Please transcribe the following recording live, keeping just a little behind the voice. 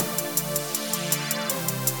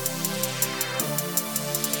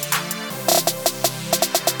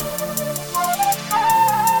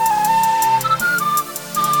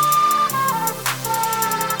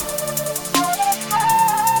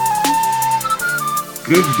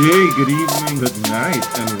Good day, good evening, good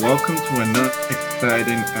night, and welcome to another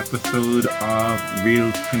exciting episode of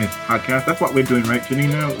Real Tennis Podcast. That's what we're doing, right,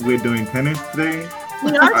 Janina? We're doing tennis today?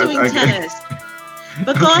 We are doing tennis.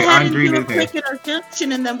 But go ahead and do a quick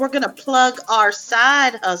introduction, and then we're going to plug our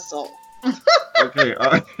side hustle. Okay.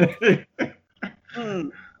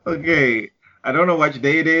 Okay. I don't know which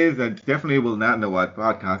day it is. I definitely will not know what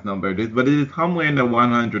podcast number it is, but it is somewhere in the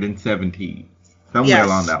 170s. Somewhere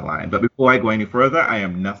along that line. But before I go any further, I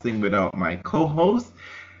am nothing without my co-host.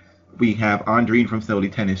 We have Andreen from Solely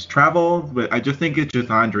Tennis Travels, but I just think it's just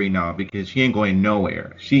Andreen now because she ain't going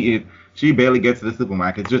nowhere. She barely gets to the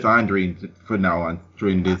supermarket. It's just Andreen for now on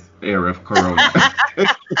during this era of Corona.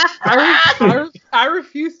 I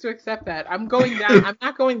refuse to accept that. I'm going down. I'm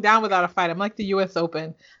not going down without a fight. I'm like the U.S.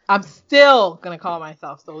 Open. I'm still gonna call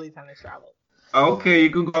myself Solely Tennis Travels. Okay, you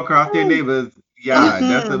can go across your neighbors. Yeah,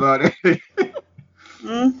 that's about it.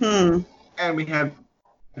 Mm-hmm. And we have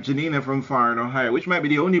Janina from Farn, Ohio, which might be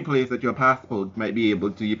the only place that your passport might be able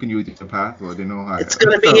to. You can use your passport in Ohio. It's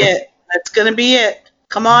gonna be it. That's gonna be it.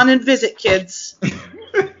 Come on and visit, kids.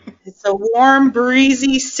 It's a warm,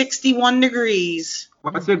 breezy 61 degrees.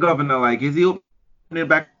 What's your governor like? Is he opening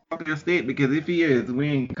back up your state? Because if he is, we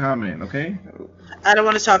ain't coming, okay? I don't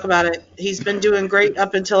want to talk about it. He's been doing great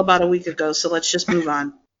up until about a week ago, so let's just move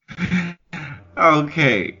on.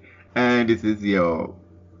 Okay. And this is your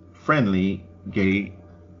friendly gay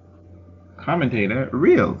commentator,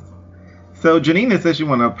 Reels. So Janina says she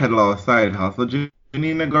want to peddle our side hustle.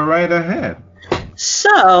 Janina, go right ahead.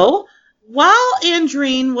 So, while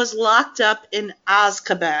Andreen was locked up in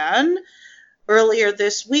Azkaban earlier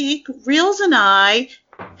this week, Reels and I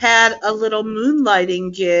had a little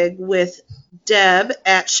moonlighting gig with Deb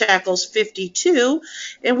at Shackles 52,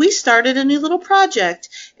 and we started a new little project,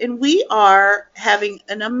 and we are having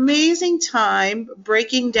an amazing time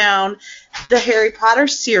breaking down the Harry Potter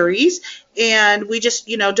series, and we just,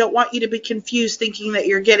 don't want you to be confused thinking that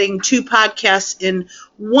you're getting 2 podcasts in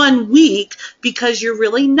 1 week, because you're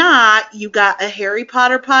really not. You got a Harry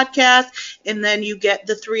Potter podcast, and then you get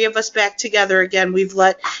the 3 of us back together again. We've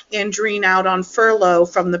let Andreen out on furlough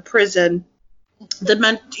from the prison.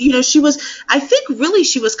 She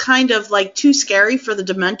was kind of like too scary for the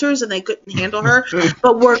Dementors, and they couldn't handle her.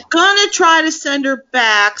 But we're gonna try to send her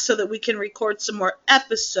back so that we can record some more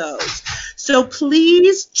episodes. So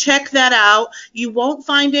please check that out. You won't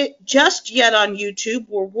find it just yet on YouTube.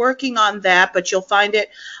 We're working on that, but you'll find it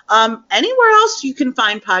anywhere else you can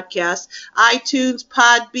find podcasts: iTunes,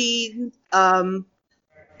 Podbean,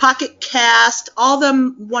 Pocket Cast, all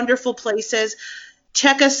them wonderful places.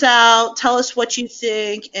 Check us out, tell us what you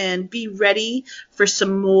think, and be ready for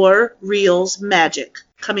some more Reels magic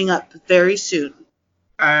coming up very soon.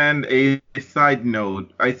 And a side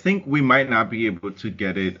note, I think we might not be able to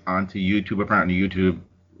get it onto YouTube. Apparently YouTube,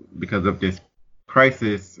 because of this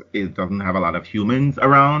crisis, it doesn't have a lot of humans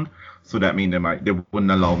around. So that means they wouldn't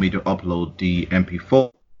allow me to upload the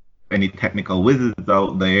MP4. Any technical wizards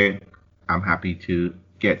out there, I'm happy to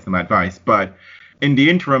get some advice. But in the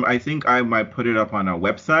interim, I think I might put it up on our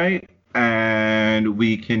website, and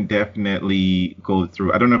we can definitely go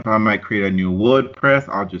through. I don't know if I might create a new WordPress.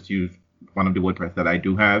 I'll just use one of the WordPress that I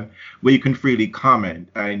do have, where you can freely comment.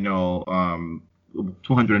 I know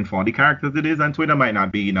 240 characters it is on Twitter might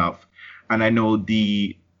not be enough. And I know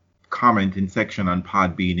the commenting section on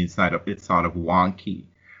Podbean inside of it's sort of wonky.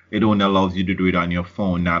 It only allows you to do it on your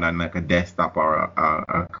phone, not on like a desktop or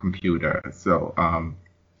a computer. So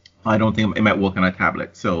I don't think it might work on a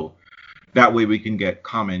tablet. So that way we can get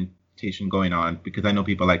commentation going on, because I know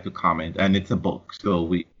people like to comment, and it's a book. So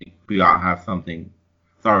we all have something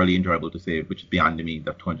thoroughly enjoyable to say, which is beyond the means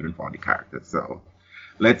of 240 characters. So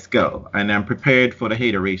let's go. And I'm prepared for the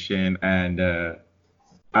hateration and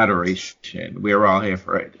adoration. We're all here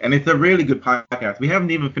for it. And it's a really good podcast. We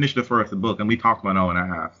haven't even finished the first book, and we talked for an hour and a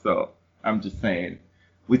half. So I'm just saying,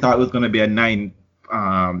 we thought it was going to be a 9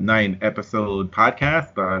 episode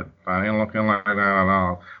podcast, but I ain't looking like that at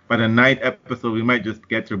all. By the 9th episode, we might just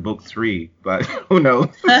get to book 3, but who knows?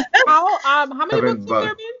 How many books have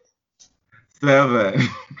there been? 7.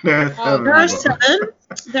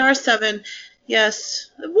 There are 7.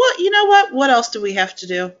 Yes. What? You know what? What else do we have to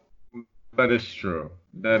do? That is true.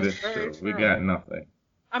 That is true. We got nothing.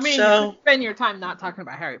 I mean, you could spend your time not talking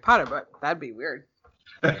about Harry Potter, but that'd be weird.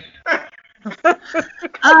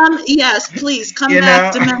 Yes, please come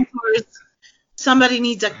back, Dementors. Somebody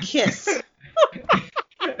needs a kiss.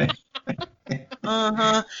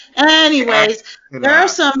 Uh-huh. Anyways, there are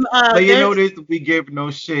some. But you notice we give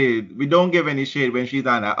no shade. We don't give any shade when she's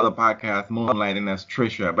on that other podcast, moonlighting as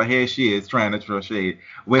Trisha. But here she is trying to throw shade.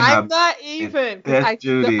 I'm not even.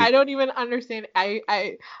 Judy. I don't even understand.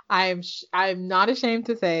 I'm not ashamed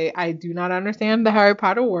to say I do not understand the Harry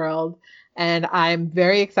Potter world. And I'm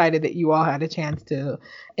very excited that you all had a chance to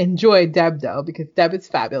enjoy Deb, though, because Deb is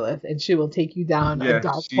fabulous, and she will take you down a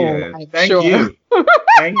dark hole. Thank you.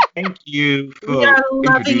 Thank you for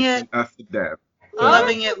introducing us to Deb.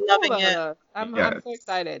 Loving it. I'm so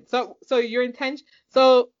excited. So your intention.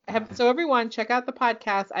 So everyone, check out the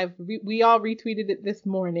podcast. We all retweeted it this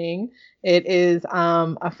morning. It is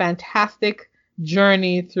a fantastic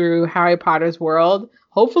journey through Harry Potter's world.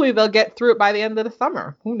 Hopefully they'll get through it by the end of the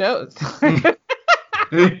summer. Who knows?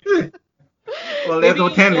 Well, there's no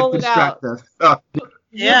tennis to distract us.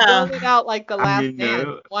 Yeah. Roll it out like the last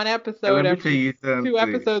dance. One episode every 2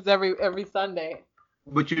 episodes every Sunday.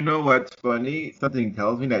 But you know what's funny? Something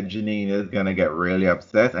tells me that Janine is going to get really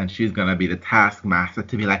upset and she's going to be the taskmaster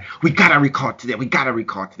to be like, we got to record today.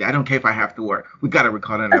 I don't care if I have to work. We got to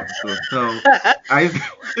record an episode. So, I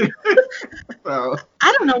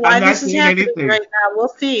don't know why this is happening right now. We'll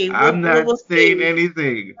see. I'm not saying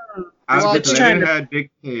anything. I'm just letting her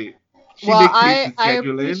dictate. I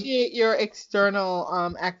appreciate your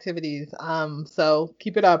external activities. So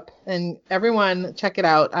keep it up, and everyone check it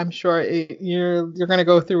out. I'm sure you're gonna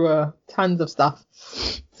go through tons of stuff.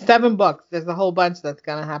 7 books. There's a whole bunch that's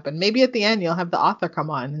gonna happen. Maybe at the end you'll have the author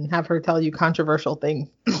come on and have her tell you controversial things.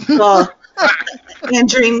 Well,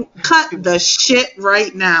 Andreen, cut the shit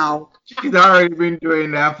right now. She's already been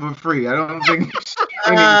doing that for free. I don't think.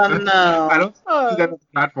 No. I don't need another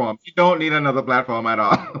platform. You don't need another platform at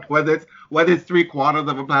all. Whether it's 3/4 of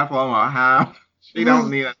a platform or half, she don't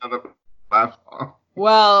need another platform.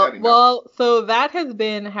 Well, so that has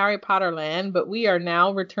been Harry Potter Land, but we are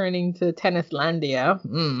now returning to Tennislandia.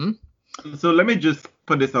 So let me just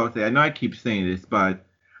put this out there. I know I keep saying this, but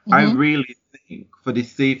I really think for the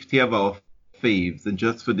safety of our faves and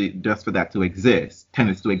just for that to exist,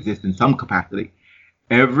 tennis to exist in some capacity.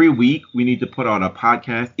 Every week, we need to put out a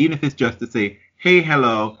podcast, even if it's just to say, hey,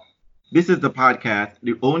 hello, this is the podcast.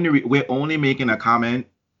 We're only making a comment.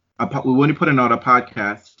 We're only putting out a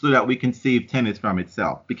podcast so that we can save tennis from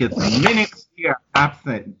itself. Because the minute we are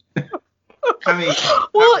absent, I mean...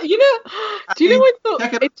 Well, you know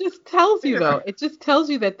what? It just tells you, though. It just tells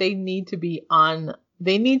you that they need to be on...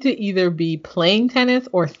 They need to either be playing tennis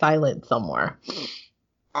or silent somewhere.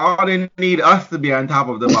 All they need us to be on top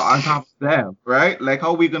of them, right? Like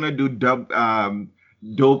how we gonna do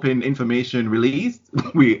doping information release?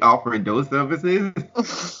 We offering those services.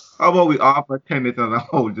 How about we offer tennis as a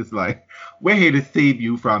whole? Just like we're here to save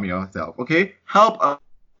you from yourself, okay? Help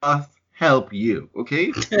us help you, okay?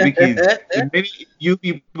 Because the minute you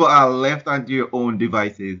people are left onto your own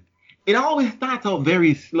devices, it always starts out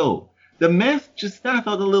very slow. The mess just starts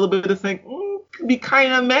out a little bit of saying, can be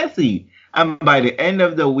kind of messy. And by the end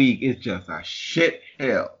of the week, it's just a shit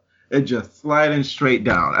hill. It's just sliding straight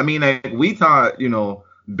down. I mean, like, we thought,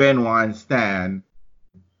 Benoit and Stan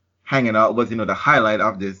hanging out was, the highlight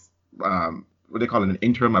of this, what they call it, an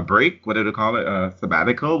interim, a break? What do they call it?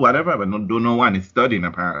 Sabbatical, whatever. But no one is studying,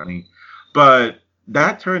 apparently. But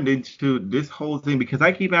that turned into this whole thing because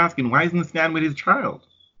I keep asking, why isn't Stan with his child?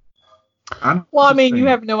 You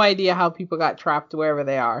have no idea how people got trapped wherever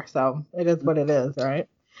they are. So it is what it is, right?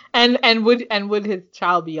 And would his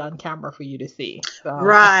child be on camera for you to see? So,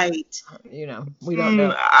 right. We don't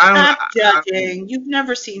know. I'm judging. You've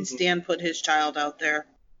never seen Stan put his child out there.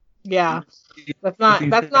 Yeah. That's not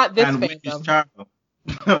this fandom.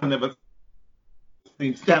 I've never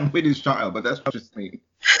seen Stan with his child, but that's just me.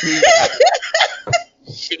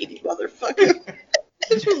 Shady motherfucker.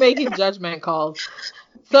 Since you're making judgment calls.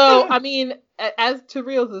 So, I mean, as to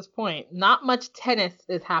Reels' point, not much tennis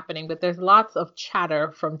is happening, but there's lots of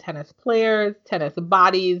chatter from tennis players, tennis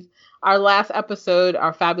bodies. Our last episode,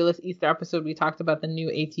 our fabulous Easter episode, we talked about the new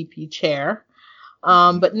ATP chair.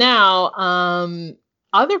 But now,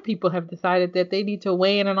 other people have decided that they need to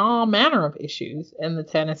weigh in on all manner of issues in the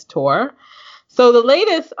tennis tour. So the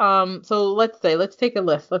latest, let's take a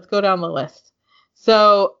list. Let's go down the list.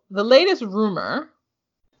 So the latest rumor,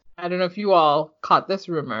 I don't know if you all caught this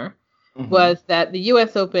rumor, was that the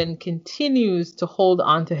U.S. Open continues to hold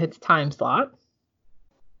on to its time slot.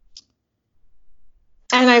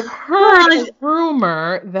 And I've heard a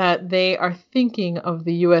rumor that they are thinking of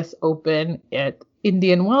the U.S. Open at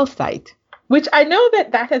Indian Wells site, which I know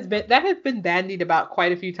that has been bandied about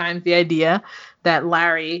quite a few times. The idea that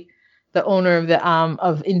Larry the owner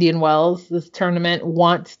of Indian Wells, this tournament,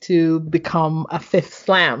 wants to become a fifth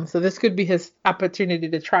slam. So this could be his opportunity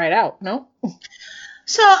to try it out, no?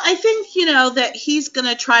 So I think, that he's going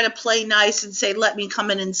to try to play nice and say, let me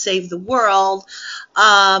come in and save the world.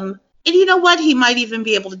 And you know what? He might even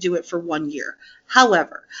be able to do it for 1 year.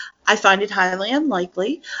 However, I find it highly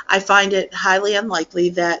unlikely. I find it highly unlikely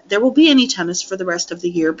that there will be any tennis for the rest of the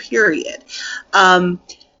year, period. I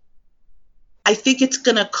think it's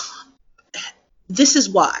going to... This is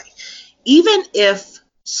why. Even if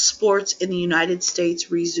sports in the United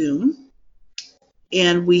States resume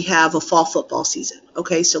and we have a fall football season,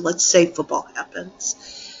 okay, so let's say football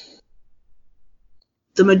happens.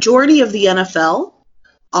 The majority of the NFL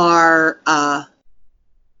are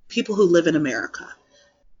people who live in America.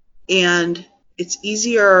 And it's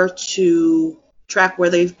easier to track where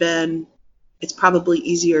they've been. It's probably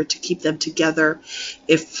easier to keep them together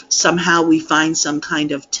if somehow we find some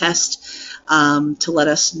kind of test to let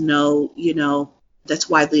us know, that's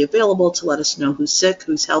widely available to let us know who's sick,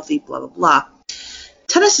 who's healthy, blah, blah, blah.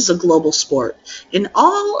 Tennis is a global sport, and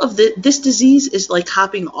all of this disease is like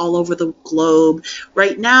hopping all over the globe.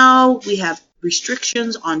 Right now, we have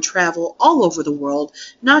restrictions on travel all over the world,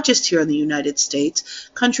 not just here in the United States.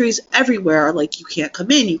 Countries everywhere are like, you can't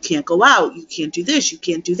come in, you can't go out, you can't do this, you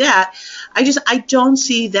can't do that. I don't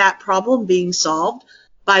see that problem being solved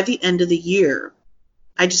by the end of the year.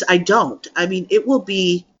 I don't. I mean, it will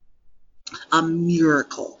be a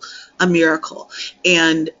miracle.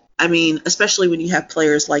 And I mean, especially when you have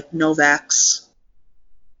players like Novak's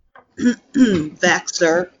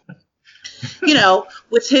Vaxxer,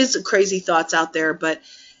 with his crazy thoughts out there. But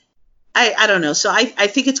I don't know. So I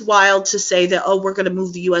think it's wild to say that, we're going to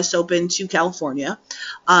move the U.S. Open to California.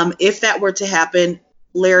 If that were to happen,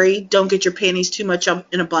 Larry, don't get your panties too much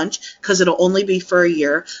up in a bunch, because it'll only be for a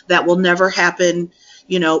year. That will never happen.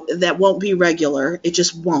 That won't be regular. It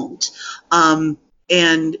just won't.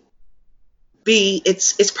 And B,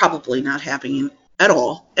 it's probably not happening at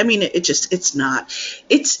all. I mean, it's not.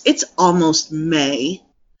 It's almost May.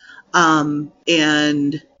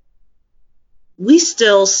 And we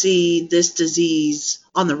still see this disease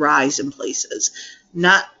on the rise in places,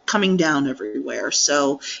 not coming down everywhere.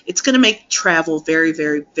 So it's going to make travel very,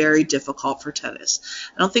 very, very difficult for tennis.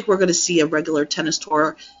 I don't think we're going to see a regular tennis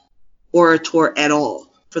tour or a tour at all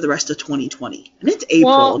for the rest of 2020. And it's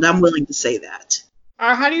April, and I'm willing to say that.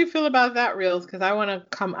 How do you feel about that, Reels? Because I want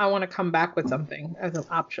to come back with something as an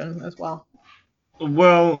option as well.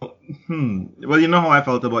 Well, you know how I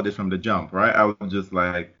felt about this from the jump, right? I was just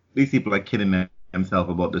like, these people are kidding themselves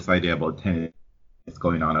about this idea about tennis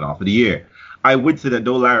going on and off for the year. I would say that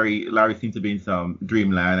though Larry seems to be in some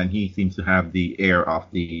dreamland, and he seems to have the air of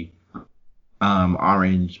the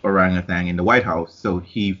orange orangutan in the White House, so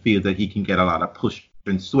he feels that he can get a lot of push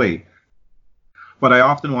and sway. But I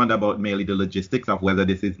often wonder about mainly the logistics of whether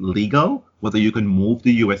this is legal, whether you can move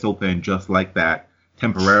the U.S. Open just like that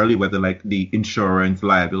temporarily, whether like the insurance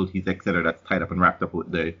liabilities, etc., that's tied up and wrapped up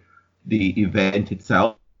with the event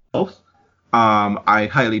itself. I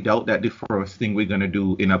highly doubt that the first thing we're going to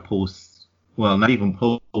do in a not even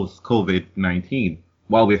post-COVID-19,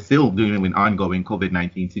 while we're still dealing with an ongoing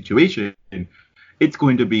COVID-19 situation, it's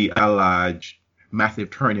going to be a large,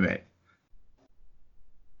 massive tournament.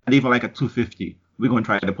 And even like a 250, we're going to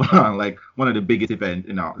try to put on like one of the biggest events.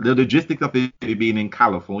 The logistics of it being in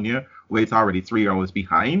California, where it's already 3 hours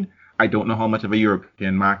behind, I don't know how much of a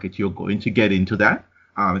European market you're going to get into that.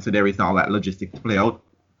 So there is all that logistics to play out.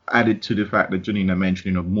 Added to the fact that Janina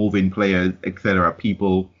mentioned, moving players, etc.,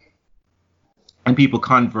 people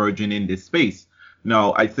converging in this space.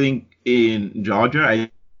 Now, I think in Georgia,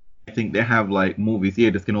 I think they have like movie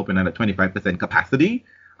theaters can open at a 25% capacity.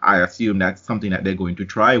 I assume that's something that they're going to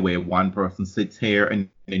try, where one person sits here and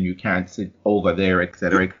then you can't sit over there,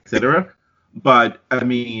 etc., etc. But I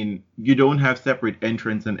mean, you don't have separate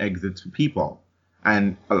entrance and exits for people,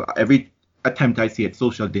 and every attempt I see at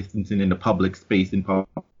social distancing in the public space, in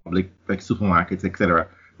public like supermarkets, etc.,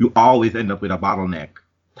 you always end up with a bottleneck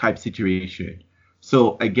type situation.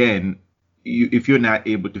 So again, if you're not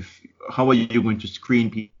able to, how are you going to screen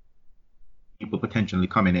people potentially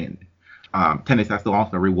coming in? Tennis has to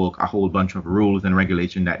also revoke a whole bunch of rules and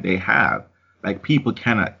regulation that they have. Like, people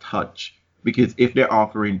cannot touch, because if they're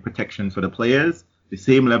offering protection for the players, the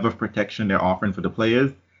same level of protection they're offering for the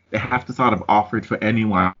players, they have to sort of offer it for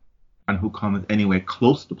anyone who comes anywhere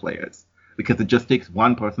close to players, because it just takes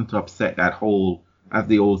one person to upset that whole, as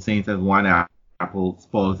the old saying says, one apple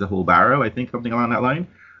spoils the whole barrel, I think, something along that line.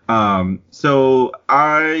 So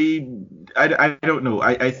I don't know.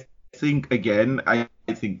 I think, again, I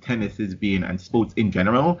think tennis is being, and sports in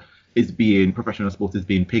general, professional sports is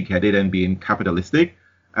being pig-headed and being capitalistic,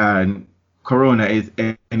 and Corona is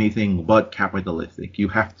anything but capitalistic. You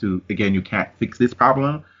have to, again, you can't fix this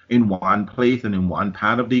problem in one place and in one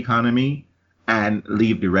part of the economy and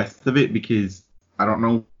leave the rest of it, because I don't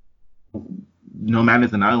know, no man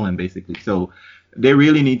is an island, basically. So they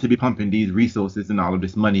really need to be pumping these resources and all of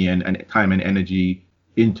this money and time and energy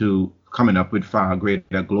into coming up with far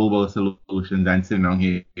greater global solutions than sitting on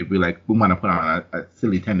here and be like, we want to put on a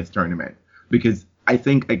silly tennis tournament. Because I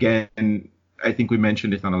think, again, I think we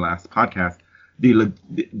mentioned this on the last podcast,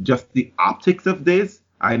 just the optics of this,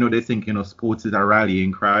 I know they think, sports is a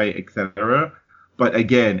rallying cry, etc. But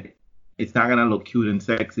again, it's not going to look cute and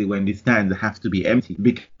sexy when the stands have to be empty,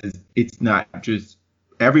 because it's not just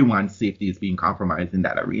everyone's safety is being compromised in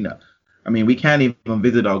that arena. I mean, we can't even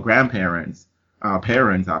visit our grandparents, our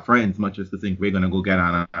parents, our friends, much as to think we're going to go get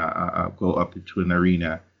on go up to an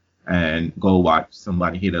arena and go watch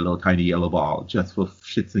somebody hit a little tiny yellow ball just for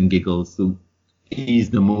shits and giggles to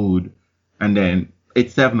ease the mood. And then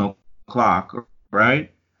it's 7 o'clock,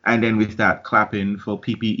 right? And then we start clapping for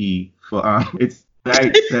PPE for it's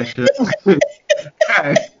night session.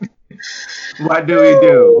 What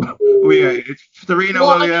do? It's Serena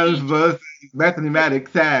Williams versus Bethany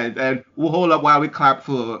Maddox Sands, and we'll hold up while we clap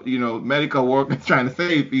for medical workers trying to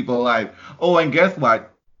save people's lives. Oh, and guess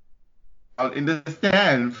what? In the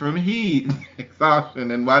stand from heat, exhaustion,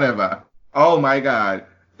 and whatever. Oh my God,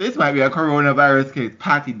 this might be a coronavirus case.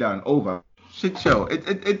 Party done, over. Shit show.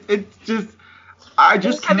 It's just, I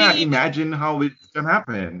just cannot imagine how it's gonna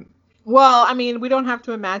happen. Well, I mean, we don't have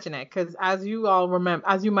to imagine it, because as you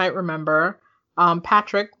might remember,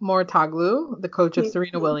 Patrick Mouratoglou, the coach of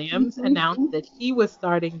Serena Williams, announced that he was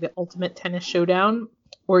starting the Ultimate Tennis Showdown,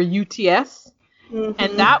 or UTS,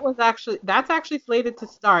 and that's actually slated to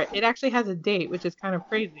start. It actually has a date, which is kind of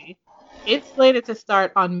crazy. It's slated to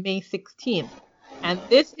start on May 16th, and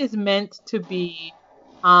this is meant to be,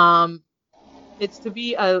 it's to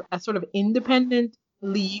be a sort of independent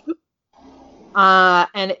league.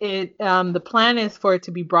 And the plan is for it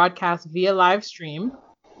to be broadcast via live stream,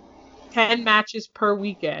 10 matches per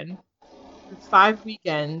weekend, 5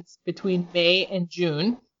 weekends between May and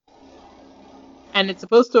June. And it's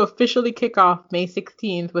supposed to officially kick off May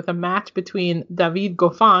 16th with a match between David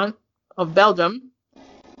Goffin of Belgium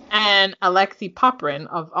and Alexei Popyrin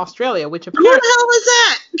of Australia, which apparently... What the hell is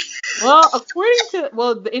that?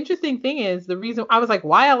 Well, the interesting thing is, the reason I was like,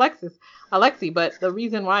 why Alexei? But the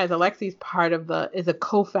reason why is Alexei's is a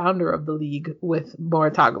co-founder of the league with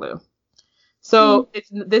Mouratoglou. So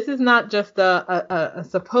this is not just a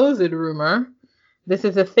supposed rumor. This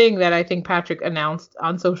is a thing that I think Patrick announced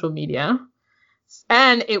on social media,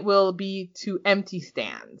 and it will be to empty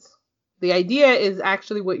stands. The idea is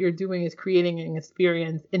actually what you're doing is creating an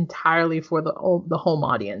experience entirely for the home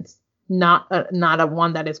audience, not a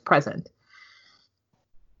one that is present.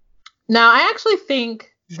 Now, I actually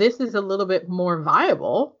think this is a little bit more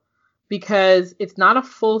viable because it's not a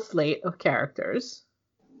full slate of characters.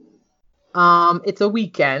 It's a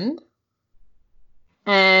weekend,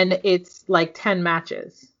 and it's like 10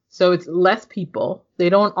 matches. So it's less people. They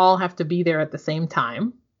don't all have to be there at the same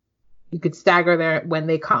time. You could stagger there when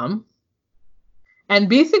they come. And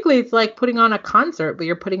basically, it's like putting on a concert, but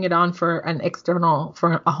you're putting it on for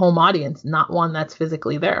a home audience, not one that's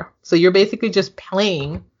physically there. So you're basically just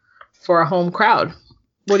playing for a home crowd.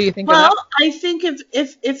 What do you think of that? Well, I think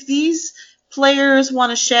if these players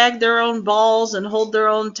want to shag their own balls and hold their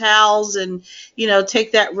own towels and,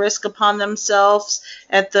 take that risk upon themselves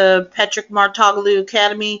at the Patrick Mouratoglou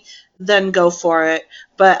Academy, then go for it.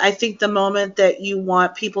 But I think the moment that you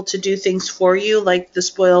want people to do things for you, like the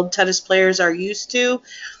spoiled tennis players are used to,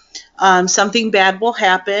 something bad will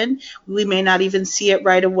happen. We may not even see it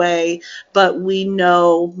right away, but we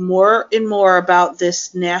know more and more about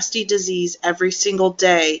this nasty disease every single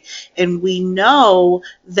day. And we know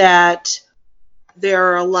that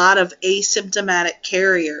there are a lot of asymptomatic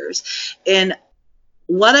carriers. And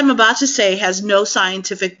what I'm about to say has no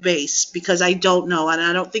scientific base because I don't know, and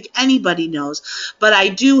I don't think anybody knows. But I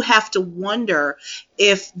do have to wonder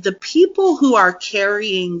if the people who are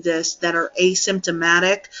carrying this that are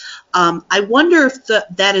asymptomatic, I wonder if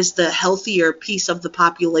that is the healthier piece of the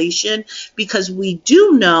population, because we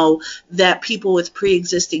do know that people with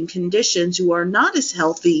pre-existing conditions who are not as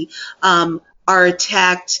healthy are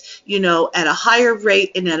attacked, at a higher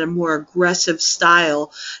rate and at a more aggressive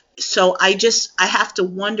style. So I have to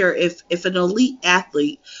wonder if an elite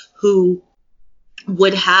athlete who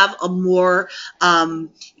would have a more,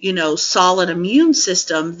 solid immune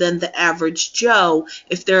system than the average Joe,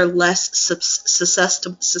 if they're less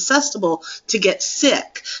susceptible to get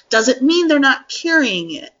sick, doesn't mean they're not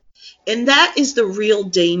carrying it. And that is the real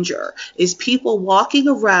danger, is people walking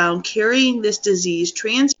around carrying this disease,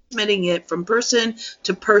 transmitting it from person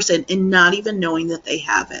to person and not even knowing that they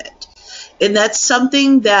have it. And that's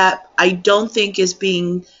something that I don't think is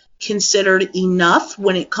being considered enough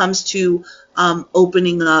when it comes to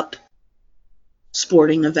opening up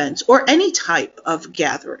sporting events or any type of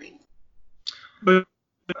gathering. But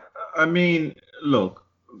I mean, look,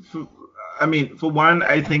 for one,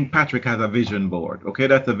 I think Patrick has a vision board. Okay,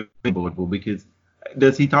 that's a vision board because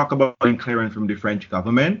does he talk about getting clearance from the French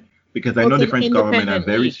government? Because I know the French government are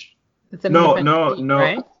very. No,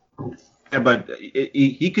 right? Yeah, but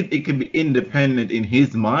it could be independent in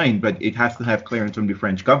his mind, but it has to have clearance from the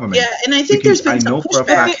French government. Yeah, and I think there's been some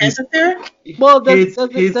pushback, isn't there? Well, his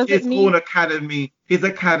own academy, his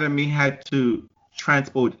academy had to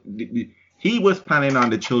transport. He was planning on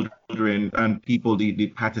the children and people, the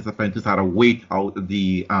participants, to sort of wait out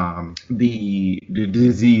the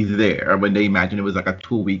disease there when they imagined it was like a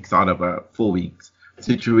 2 weeks out of a 4 weeks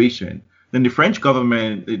situation. Then the French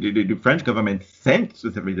government sent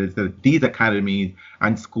specifically that these academies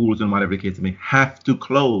and schools and whatever the case may have to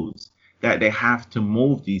close, that they have to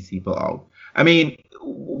move these people out. I mean,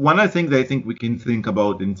 one of the things I think we can think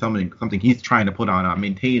about in something he's trying to put on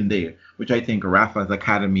maintain there, which I think Rafa's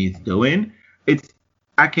academy is doing, it's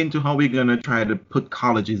akin to how we're gonna try to put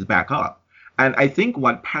colleges back up. And I think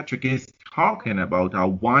what Patrick is talking about or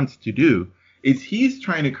wants to do is he's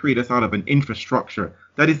trying to create a sort of an infrastructure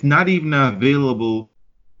that is not even available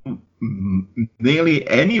nearly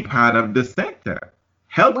any part of the sector.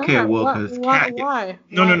 Healthcare workers can't. Why?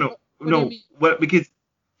 No. Well, because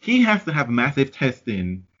he has to have massive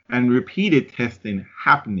testing and repeated testing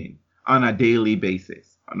happening on a daily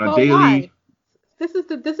basis. Why? This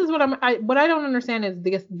is what what I don't understand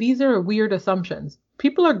is these are weird assumptions.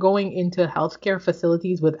 People are going into healthcare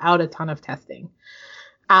facilities without a ton of testing,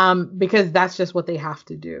 because that's just what they have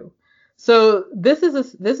to do. So this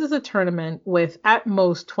is a tournament with at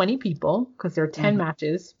most 20 people, because there are 10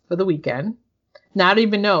 matches for the weekend. Now I don't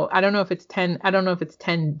even know. I don't know if it's 10. I don't know if it's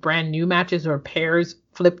 10 brand new matches or pairs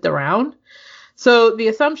flipped around. So the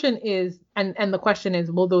assumption is, and the question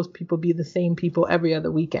is, will those people be the same people every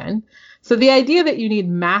other weekend? So the idea that you need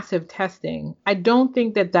massive testing, I don't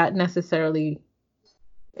think that necessarily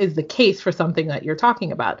is the case for something that you're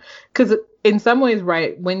talking about. Because in some ways,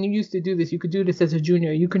 right, when you used to do this, you could do this as a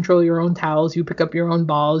junior. You control your own towels, you pick up your own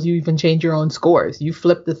balls, you even change your own scores, you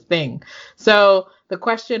flip this thing. So the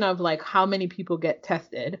question of like how many people get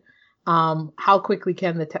tested, how quickly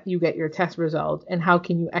can you get your test result, and how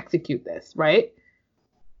can you execute this, right?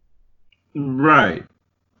 Right.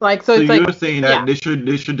 Like so it's you're like, saying that they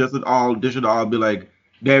should all be like,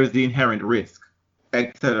 there is the inherent risk,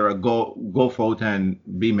 etc. Go forth and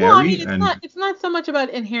be married. Well, I mean, it's not so much about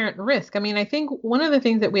inherent risk. I mean, I think one of the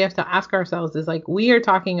things that we have to ask ourselves is like, we are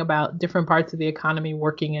talking about different parts of the economy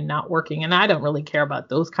working and not working, and I don't really care about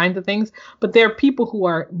those kinds of things. But there are people who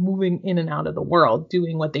are moving in and out of the world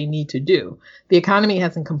doing what they need to do. The economy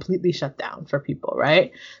hasn't completely shut down for people,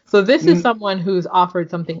 right? So this is someone who's offered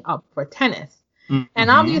something up for tennis.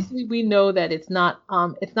 And obviously we know that it's not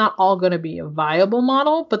all going to be a viable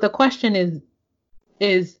model, but the question is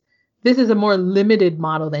this is a more limited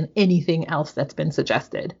model than anything else that's been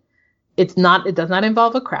suggested. It does not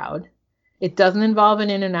involve a crowd. It doesn't involve an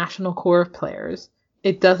international core of players.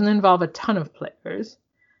 It doesn't involve a ton of players.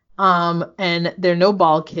 And there are no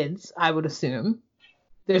ball kids, I would assume.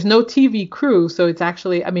 There's no TV crew, so it's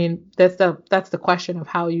actually, I mean, that's the question of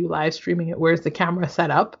how you live streaming it. Where's the camera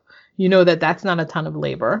set up? You know that's not a ton of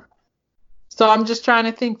labor. So I'm just trying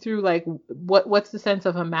to think through like what's the sense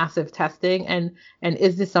of a massive testing, and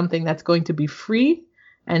is this something that's going to be free,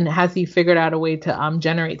 and has he figured out a way to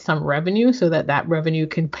generate some revenue so that revenue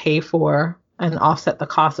can pay for and offset the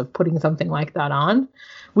cost of putting something like that on?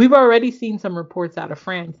 We've already seen some reports out of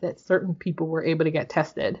France that certain people were able to get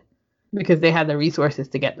tested because they had the resources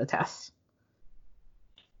to get the tests.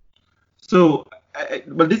 So,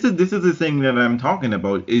 but this is the thing that I'm talking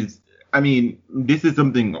about is, I mean, this is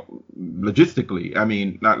something logistically, I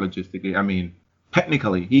mean, not logistically, I mean,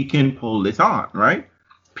 technically, he can pull this on, right?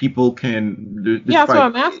 People can do this. Yeah, that's what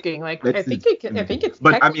I'm asking. Like, I think it's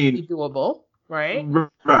technically doable, right?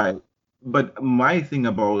 Right. But my thing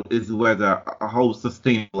about is whether how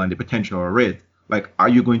sustainable and the potential risk. Like, are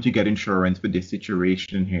you going to get insurance for this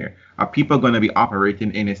situation here? Are people going to be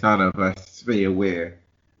operating in a sort of a sphere where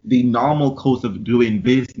the normal course of doing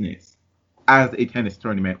business as a tennis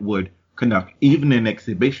tournament would conduct, even an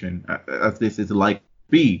exhibition, as this is like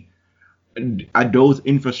be, are those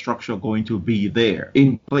infrastructure going to be there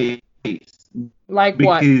in place? Like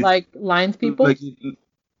because, what? Like lines people? Like,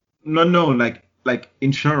 no, like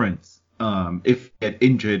insurance. if they get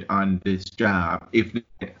injured on this job, if they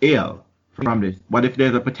get ill from this, what if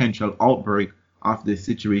there's a potential outbreak of this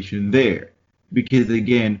situation there? Because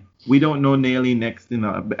again, we don't know nearly next,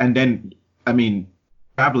 and then, I mean,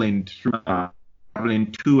 traveling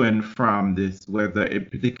to and from this, whether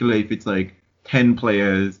particularly if it's like 10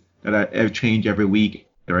 players that are change every week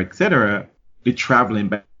or etc., the traveling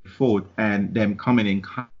back and forth and them coming in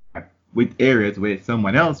contact with areas where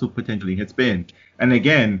someone else who potentially has been. And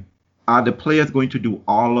again, are the players going to do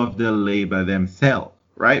all of the labor themselves,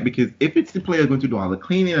 right? Because if it's the players going to do all the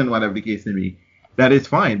cleaning and whatever the case may be, that is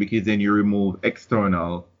fine, because then you remove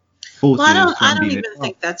external forces. Well, I don't even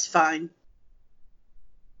think that's fine.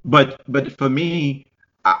 But for me,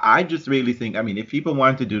 I just really think, I mean, if people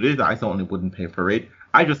want to do this, I certainly wouldn't pay for it.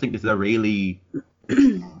 I just think this is a really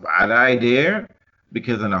bad idea,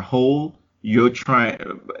 because on a whole, you're trying,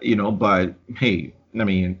 but hey, I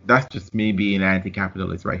mean, that's just me being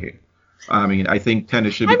anti-capitalist right here. I mean, I think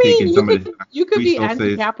tennis should be taking some of the you could be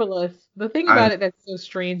anti-capitalist. The thing about it that's so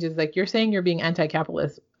strange is, like, you're saying you're being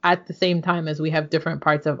anti-capitalist at the same time as we have different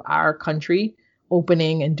parts of our country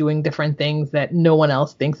opening and doing different things that no one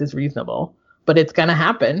else thinks is reasonable. But it's going to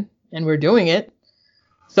happen, and we're doing it.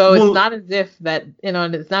 So it's not as if that,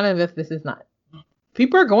 it's not as if this is not.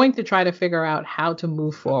 People are going to try to figure out how to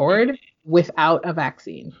move forward without a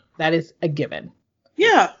vaccine. That is a given.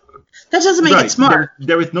 Yeah. That doesn't make it smart.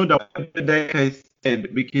 There is no doubt. Like I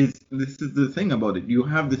said, because this is the thing about it. You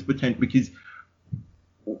have this potential, because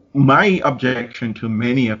my objection to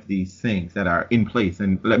many of these things that are in place,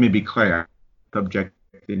 and let me be clear,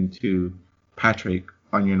 objecting to Patrick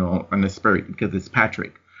on the spirit, because it's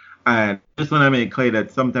Patrick. And just want to make clear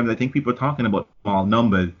that sometimes I think people are talking about small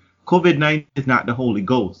numbers. COVID-19 is not the Holy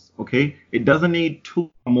Ghost, okay? It doesn't need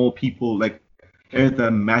 2 or more people. Like, there's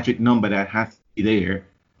a magic number that has to be there,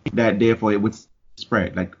 that therefore it would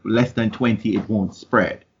spread. Like, less than 20, it won't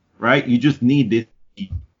spread, right? You just need this.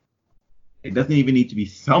 It doesn't even need to be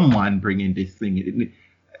someone bringing this thing.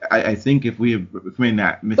 I think if we're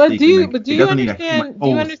not mistaken. But do you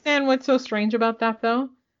understand what's so strange about that, though?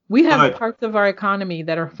 We have parts of our economy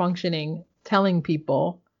that are functioning, telling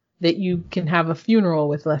people that you can have a funeral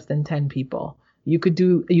with less than 10 people. You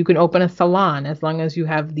can open a salon as long as you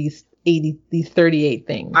have these 38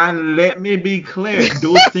 things. And let me be clear,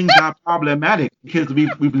 those things are problematic, because we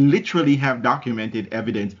literally have documented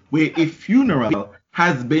evidence where a funeral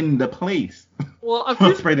has been the place. Well, a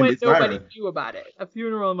funeral when nobody knew about it. A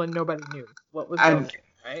funeral when nobody knew what was going on,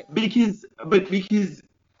 right? Because,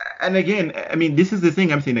 and again, I mean, this is the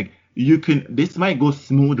thing I'm saying, like, this might go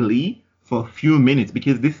smoothly for a few minutes,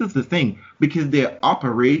 because this is the thing, because they're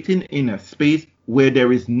operating in a space where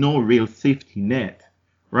there is no real safety net,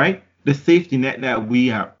 right? The safety net that we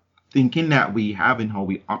are thinking that we have in how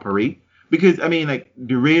we operate, because, I mean, like,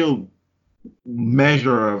 the real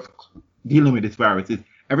measure of dealing with this virus is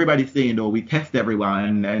everybody's saying, though, we test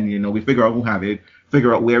everyone and we figure out who have it,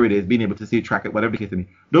 figure out where it is, being able to see, track it, whatever the case may be.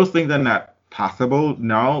 Those things are not possible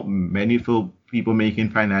now. Many people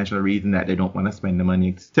making financial reason that they don't want to spend the money,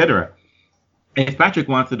 etc. If Patrick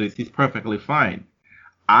wants to do this, he's perfectly fine.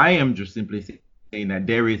 I am just simply saying that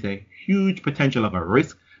there is a huge potential of a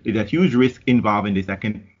risk. There's a huge risk involved in this that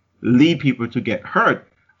can lead people to get hurt.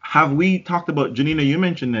 Have we talked about, Janina, you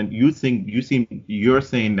mentioned that you're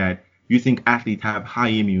saying that you think athletes have high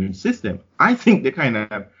immune system. I think they kind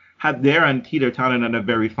of have their and teeter-tottering on a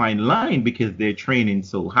very fine line, because they're training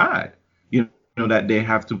so hard. That they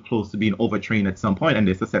have to close to being overtrained at some point, and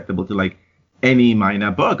they're susceptible to like any minor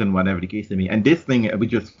bug and whatever the case may be. And this thing we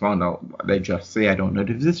just found out, they just say, I don't know if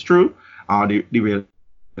this is true, or the real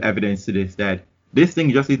evidence to this, that this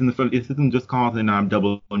thing just isn't just causing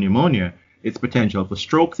double pneumonia. It's potential for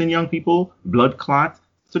strokes in young people, blood clots.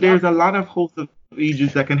 So there's a lot of host of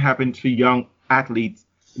issues that can happen to young athletes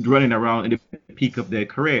running around in the peak of their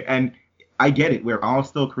career. And I get it. We're all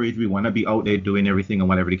still crazy. We want to be out there doing everything and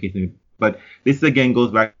whatever the case may be. But this again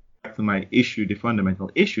goes back to my issue, the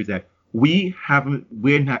fundamental issue, that we're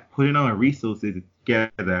not putting our resources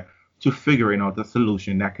together to figuring out a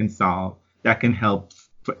solution that can help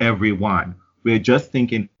for everyone. We're just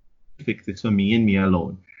thinking, fix it for me and me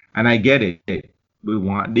alone. And I get it. We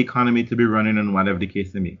want the economy to be running and whatever the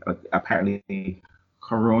case may be. Apparently,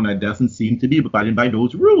 Corona doesn't seem to be abiding by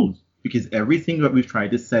those rules, because everything that we've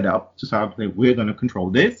tried to set up to sort of say we're going to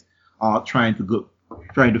control this, or trying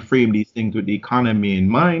to frame these things with the economy in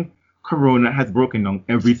mind, Corona has broken down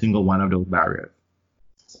every single one of those barriers.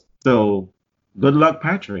 So, good luck,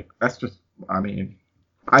 Patrick. That's just, I mean,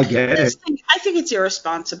 I get it. I think it's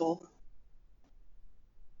irresponsible.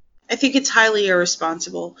 I think it's highly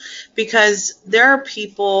irresponsible, because there are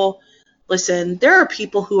people Listen, there are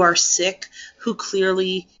people who are sick who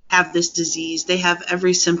clearly have this disease. They have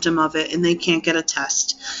every symptom of it and they can't get a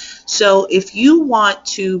test. So if you want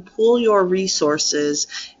to pool your resources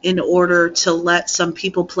in order to let some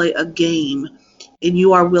people play a game, and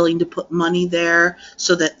you are willing to put money there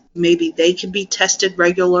so that maybe they can be tested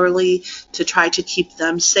regularly to try to keep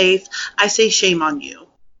them safe, I say shame on you.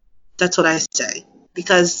 That's what I say,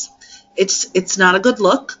 because it's not a good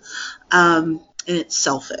look, and it's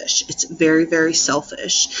selfish. It's very, very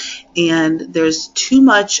selfish, and there's too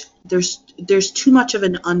much of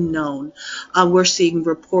an unknown. We're seeing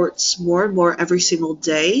reports more and more every single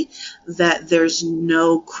day that there's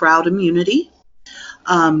no crowd immunity.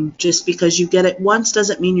 Just because you get it once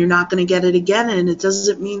doesn't mean you're not going to get it again, and it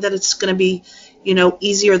doesn't mean that it's going to be,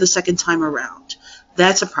 easier the second time around.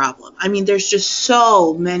 That's a problem. I mean, there's just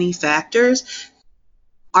so many factors.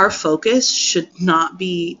 Our focus should not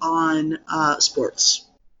be on sports.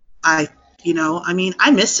 I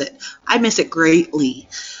miss it. I miss it greatly.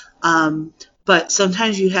 But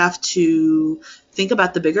sometimes you have to think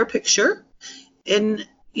about the bigger picture, and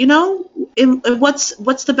what's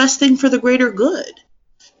the best thing for the greater good.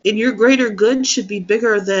 And your greater good should be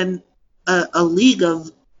bigger than a league of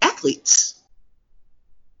athletes.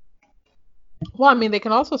 Well, I mean, they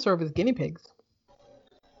can also serve as guinea pigs.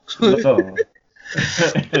 Oh.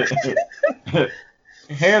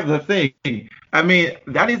 Here's the thing. I mean,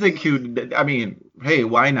 that is a cute. I mean, hey,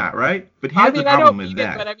 why not, right? But here's the problem with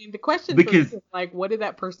that. But I mean, the question because is like, what did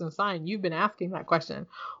that person sign? You've been asking that question.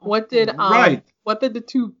 What did the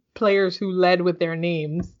two players who led with their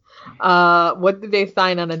names? What did they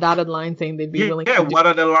sign on a dotted line saying they'd be willing to do? What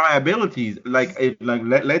are the liabilities? Let's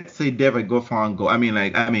say David go. I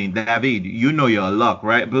mean, David, you know your luck,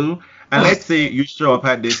 right, boo? And let's say you show up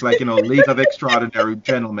at this, League of Extraordinary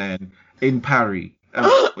Gentlemen in Paris,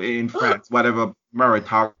 in France, whatever,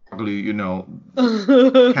 Maritaglu,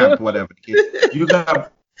 camp, whatever. You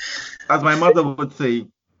got, as my mother would say,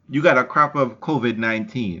 you got a crop of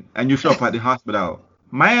COVID-19, and you show up at the hospital.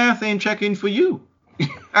 My ass ain't checking for you.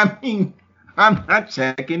 I mean, I'm not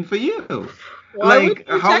checking for you. Why would you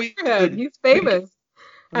check for him? He's famous.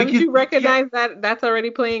 Haven't you recognized that that's already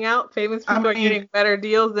playing out? Famous people are getting better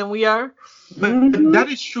deals than we are. But that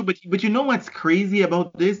is true. But you know what's crazy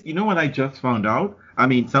about this? You know what I just found out? I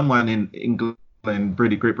mean, someone in England,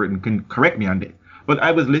 Great Britain can correct me on this. But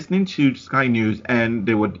I was listening to Sky News, and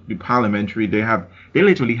they would be parliamentary. They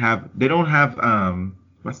don't have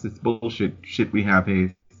what's this bullshit shit we have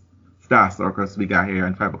here? Star Circus we got here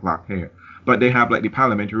and 5 o'clock here. But they have the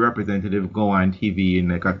parliamentary representative go on TV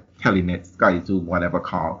and a Telenet, Sky Zoom, whatever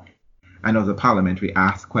call. And there was a parliamentary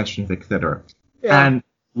ask questions, etc. Yeah. And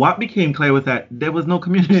what became clear was that there was no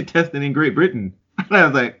community testing in Great Britain. And I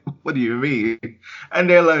was like, what do you mean? And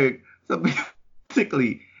they're like, so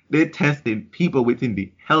basically, they tested people within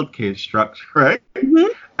the healthcare structure, right? Mm-hmm.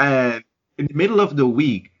 And in the middle of the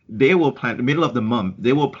week, middle of the month,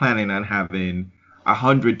 they were planning on having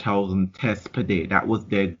 100,000 tests per day. That was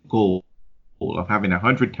their goal of having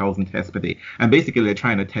 100,000 tests per day. And basically, they're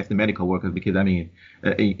trying to test the medical workers because, I mean,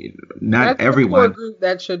 not that's everyone. That's the group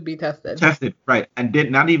that should be tested. Tested, right. And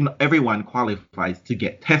then not even everyone qualifies to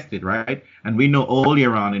get tested, right? And we know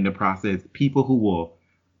earlier on in the process, people who were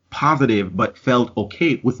positive but felt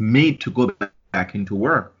okay was made to go back into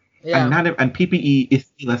work. Yeah. And PPE is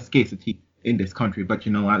still a scarcity in this country. But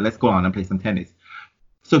you know what? Let's go on and play some tennis.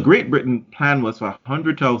 So Great Britain plan was for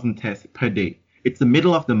 100,000 tests per day. It's the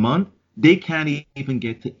middle of the month. They can't even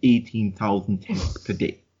get to 18,000 tests per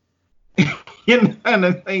day. You know what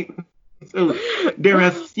I'm saying? So there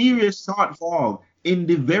are serious shortfalls in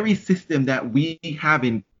the very system that we have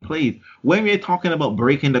in place. When we're talking about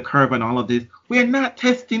breaking the curve and all of this, we're not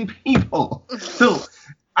testing people. So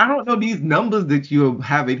I don't know these numbers that you're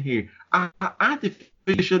having here.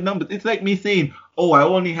 Artificial numbers. It's like me saying, oh, I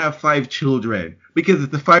only have 5 children because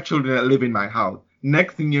it's the 5 children that live in my house.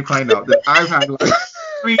 Next thing you find out that I've had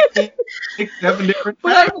 3, 6, 7 different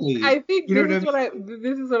families. I think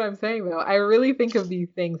this is what I'm saying though. I really think of these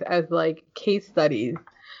things as case studies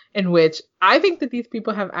in which I think that these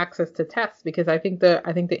people have access to tests because I think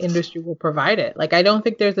the industry will provide it. I don't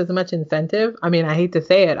think there's as much incentive. I mean, I hate to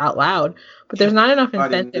say it out loud, but there's not enough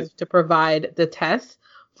incentive to provide the tests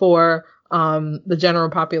for the general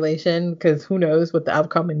population, because who knows what the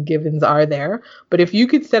outcome and givens are there. But if you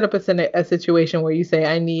could set up a situation where you say,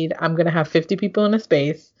 I'm going to have 50 people in a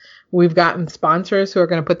space. We've gotten sponsors who are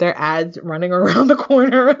going to put their ads running around the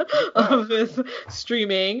corner of this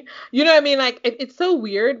streaming. You know what I mean? It's so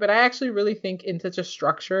weird, but I actually really think in such a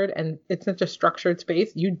structured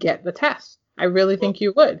space, you'd get the test. I really think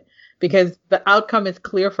you would, because the outcome is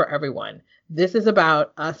clear for everyone. This is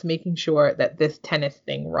about us making sure that this tennis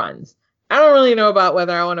thing runs. I don't really know about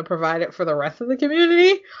whether I want to provide it for the rest of the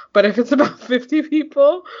community, but if it's about 50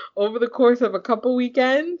 people over the course of a couple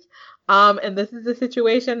weekends, and this is the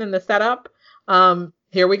situation and the setup,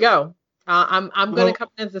 here we go. I'm going to come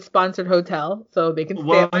in as a sponsored hotel so they can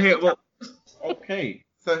stay. Okay.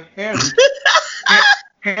 So here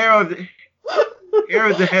are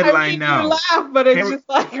the headline now. You laugh, but it's just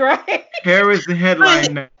like, right? Here is the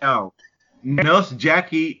headline now. Nurse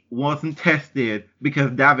Jackie wasn't tested because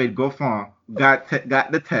David Goffin got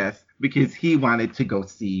the test because he wanted to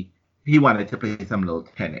play some little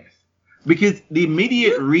tennis. Because the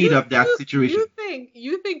immediate read of that situation.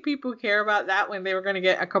 You think people care about that when they were going to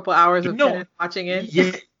get a couple hours of tennis watching it?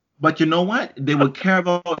 Yeah, but you know what? They would care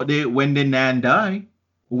about it when the nan die,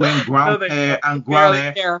 when grandpa and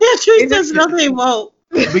grandma. Yeah, she says no, they won't.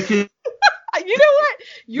 Because you know what?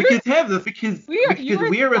 Because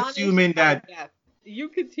we're assuming that you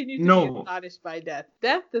continue to be astonished by death.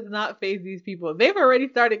 Death does not faze these people. They've already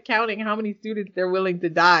started counting how many students they're willing to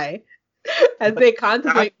die as they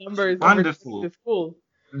contemplate numbers. Wonderful. The schools.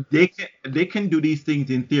 They can do these things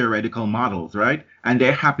in theoretical models, right? And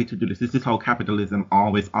they're happy to do this. This is how capitalism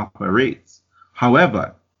always operates.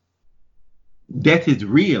 However, death is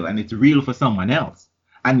real, and it's real for someone else.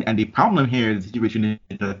 And the problem here is the situation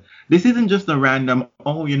is that this isn't just a random,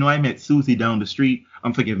 I met Susie down the street.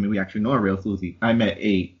 Forgive me, we actually know a real Susie. I met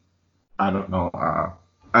a down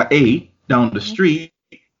the street,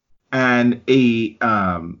 and a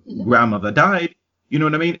grandmother died. You know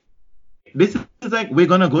what I mean? This is like we're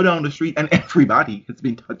gonna go down the street and everybody has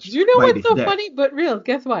been touched. You know what's so funny? But real,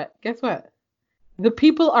 guess what? The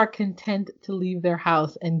people are content to leave their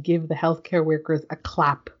house and give the healthcare workers a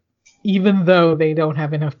clap, even though they don't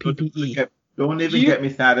have enough PPE. Don't even get me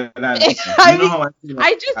started on that.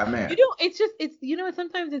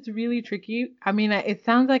 Sometimes it's really tricky. I mean, it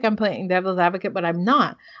sounds like I'm playing devil's advocate, but I'm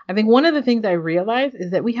not. I think one of the things I realize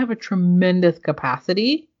is that we have a tremendous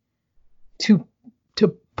capacity to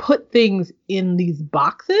put things in these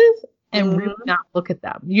boxes and really not look at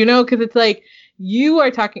them, because it's like you are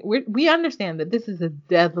talking. We understand that this is a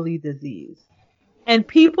deadly disease. And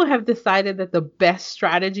people have decided that the best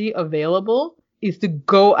strategy available is to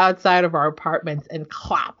go outside of our apartments and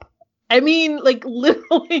clap. I mean, like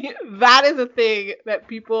literally, that is a thing that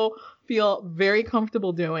people feel very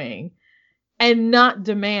comfortable doing and not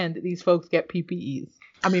demand these folks get PPEs.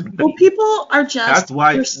 I mean, people are just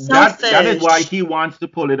that is why he wants to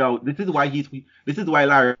pull it out. This is why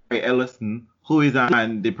Larry Ellison, who is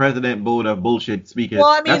on the president board of bullshit speakers,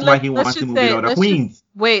 that's why he wants to move it out of Queens.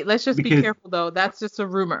 Let's just be careful though. That's just a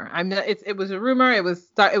rumor. It was a rumor. It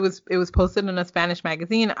was posted in a Spanish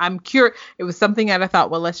magazine. I'm curious. It was something that I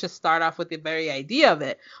thought, well, let's just start off with the very idea of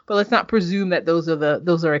it, but let's not presume that those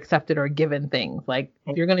are accepted or given things. Like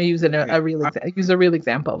if you're going to use use a real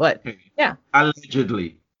example, but yeah. Allegedly.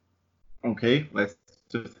 Okay, let's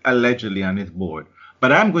just allegedly on his board.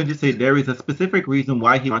 But I'm going to say there is a specific reason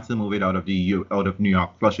why he wants to move it out of New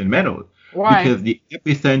York, Flushing Meadows. Why? Because the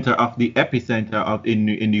epicenter in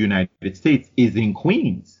the United States is in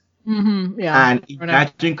Queens. Mm-hmm, yeah. And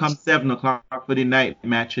imagine come 7:00 for the night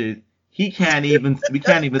matches, we can't even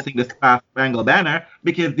sing the Star Spangled Banner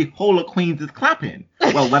because the whole of Queens is clapping.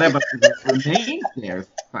 Well, whatever remains there is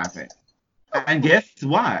clapping. And guess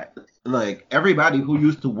what? Like everybody who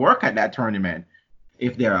used to work at that tournament,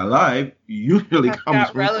 if they're alive, usually comes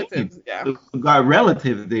from relatives. Yeah. Got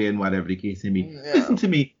relatives there, and whatever the case may be. Yeah. Listen to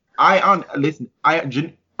me.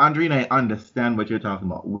 Andrina, I understand what you're talking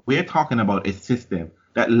about. We're talking about a system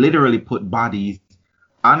that literally put bodies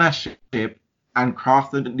on a ship and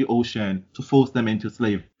crossed the ocean to force them into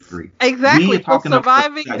slavery. Exactly. We're talking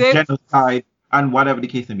about genocide and whatever the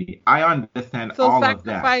case may be. I understand all of that. So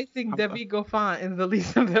sacrificing David Goffin is the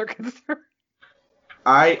least of their concern.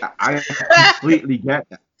 I completely get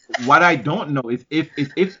that. What I don't know is if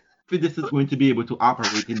this is going to be able to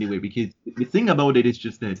operate in the way, because the thing about it is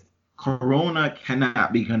just that Corona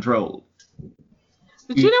cannot be controlled.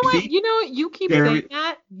 But you know what? You keep saying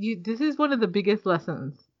that. This is one of the biggest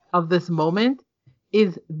lessons of this moment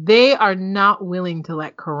is they are not willing to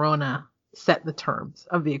let Corona set the terms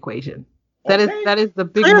of the equation. That is the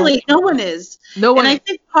big Clearly, no one is. No one. And I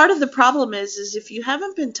think part of the problem is if you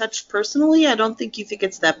haven't been touched personally, I don't think you think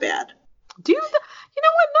it's that bad. Do you? You know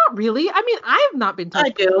what? Not really. I mean, I have not been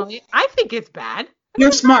touched personally. I think it's bad.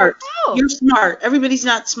 You're smart. You're smart. Everybody's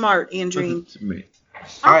not smart, Andreen. Wait.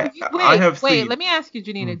 Let me ask you,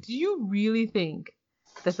 Janina. Do you really think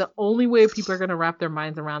that the only way people are going to wrap their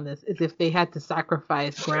minds around this is if they had to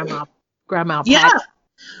sacrifice Grandma Yeah. Patty?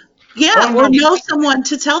 Yeah, Oh or no, know someone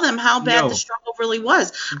to tell them how bad the no. struggle really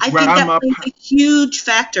was. I think Grandma, that plays a huge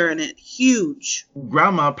factor in it. Huge.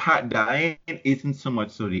 Grandma Pat dying isn't so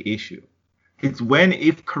much so the issue. It's when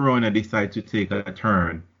if Corona decides to take a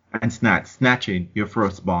turn and snatching your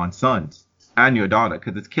firstborn sons and your daughter,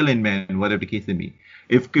 because it's killing men, whatever the case may be.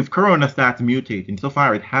 If Corona starts mutating, so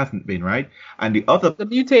far it hasn't been, right? And the other The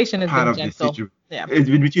mutation has part been of this gentle. situation, Yeah.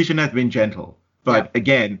 the mutation has been gentle. But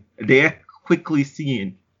again, they're quickly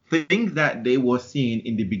seeing things that they were seeing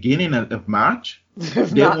in the beginning of March.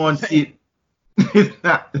 They won't see. It's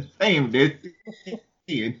not the same. They're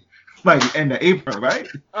seeing by the end of April, right?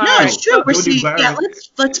 No, it's true. We're Though the seeing. Yeah,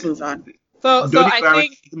 virus- let's move on. So though the I virus-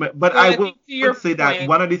 think, but so I I would think to your say that point-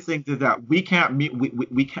 one of these things is that we can't meet.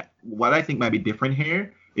 We can't. What I think might be different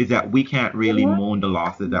here is that we can't really mourn the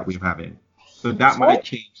losses that we're having. So that might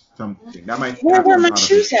change something. That might. Where were my happen.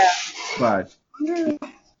 shoes at? But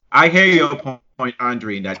I hear your point,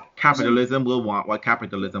 Andre, that capitalism will want what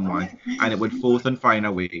capitalism wants, and it would force and find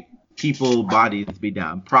a way. People, bodies be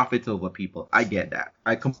damned, profits over people. I get that.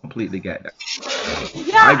 I completely get that.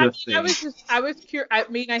 yeah, I I was curious. I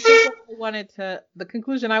mean, I think what I wanted to, the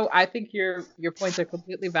conclusion, I think your points are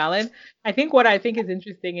completely valid. I think what I think is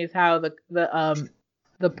interesting is how the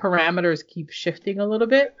parameters keep shifting a little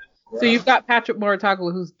bit. So you've got Patrick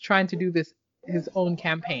Mouratoglou, who's trying to do his own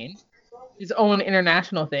campaign, his own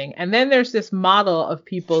international thing. And then there's this model of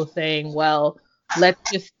people saying, well, let's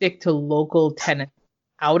just stick to local tennis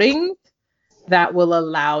outings that will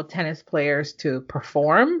allow tennis players to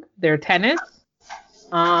perform their tennis.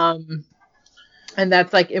 And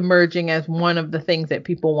that's like emerging as one of the things that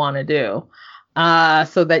people want to do.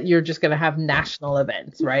 So that you're just going to have national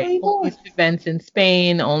events, right? Only events in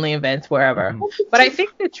Spain, only events wherever. But I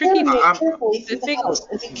think the tricky Be careful.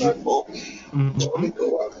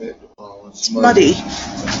 Mhm. It's muddy.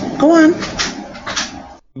 Go on.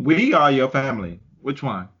 We are your family. Which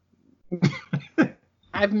one?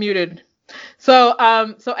 I've muted. So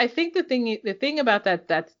I think the thing about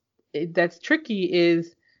that's tricky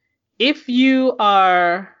is if you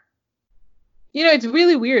are, it's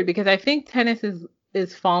really weird because I think tennis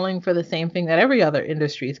is falling for the same thing that every other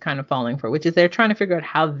industry is kind of falling for, which is they're trying to figure out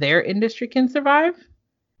how their industry can survive,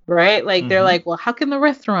 right? Like they're like, well, how can the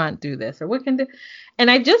restaurant do this, or what can do? And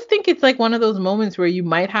I just think it's like one of those moments where you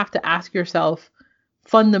might have to ask yourself,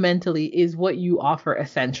 fundamentally, is what you offer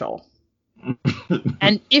essential?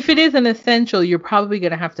 And if it is an essential, you're probably going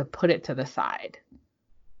to have to put it to the side.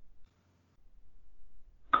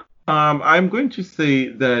 I'm going to say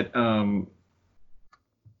that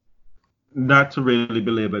not to really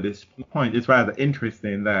belabor this point, it's rather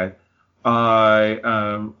interesting that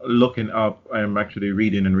I'm actually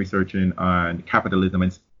reading and researching on capitalism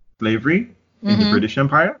and slavery in the British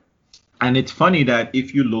Empire. And it's funny that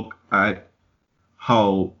if you look at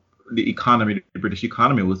how the British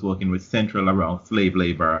economy was working with central around slave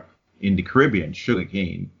labor in the Caribbean,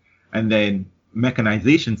 sugarcane, and then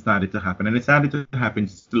mechanization started to happen, and it started to happen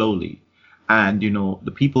slowly. And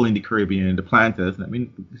the people in the Caribbean, the planters, I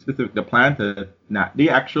mean specific the planters, not the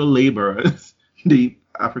actual laborers, the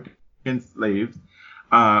African slaves,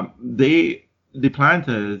 the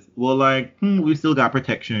planters were like, we still got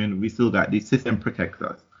protection, the system protects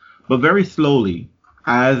us. But very slowly,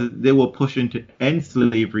 as they were pushing to end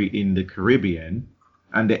slavery in the Caribbean,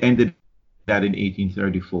 and they ended that in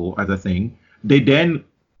 1834 as a thing, they then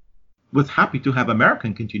was happy to have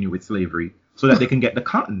American continue with slavery so that they can get the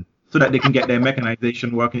cotton, so that they can get their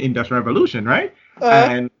mechanization work in Industrial Revolution, right?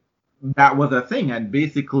 And that was a thing. And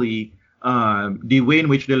basically, the way in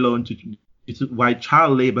which they learned why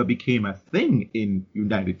child labor became a thing in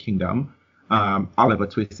United Kingdom, Oliver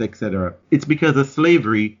Twist, etc. It's because of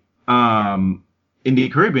slavery. In the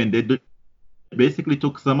Caribbean, they basically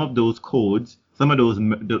took some of those codes, some of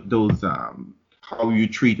those how you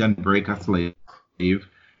treat and break a slave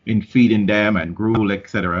in feeding them and gruel,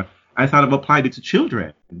 etc., and sort of applied it to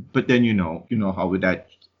children. But then you know how would that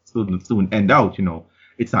soon end out?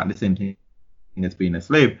 It's not the same thing as being a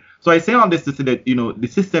slave. So I say all this to say that the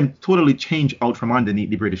system totally changed out from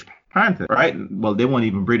underneath the British planters, right? Well, they weren't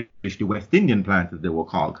even British; the West Indian planters they were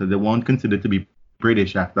called, because they weren't considered to be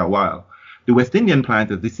British after a while. The West Indian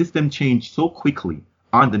planters, the system changed so quickly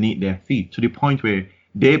underneath their feet to the point where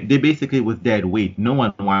they basically was dead weight. No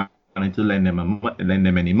one wanted to lend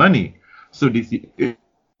them any money. So the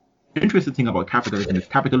interesting thing about capitalism is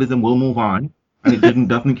capitalism will move on, and it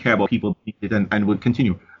doesn't care about people and would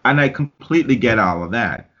continue. And I completely get all of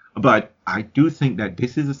that. But I do think that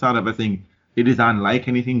this is a sort of a thing. It is unlike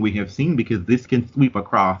anything we have seen, because this can sweep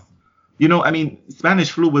across.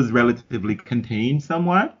 Spanish flu was relatively contained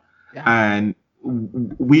somewhat. Yeah. And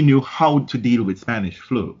we knew how to deal with Spanish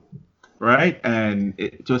flu, right? And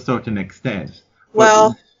to a certain extent.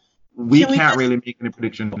 Well, we can we can't just- really make any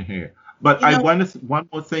prediction here. But one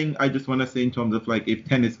more thing I just want to say in terms of like if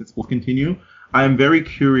tennis will continue, I am very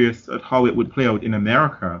curious at how it would play out in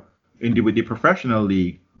America with the professional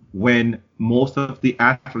league when most of the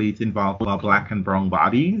athletes involved are black and brown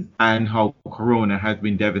bodies, and how Corona has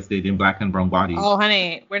been devastating black and brown bodies. Oh,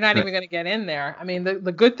 honey, we're not even going to get in there. I mean,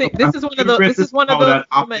 the good thing. I'm This is one of those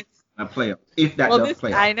moments. Play out, if that does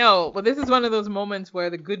play out. I know, but this is one of those moments where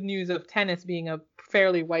the good news of tennis being a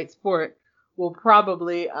fairly white sport will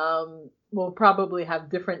probably have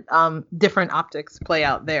different optics play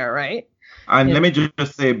out there, right? And let me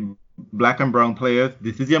just say, black and brown players,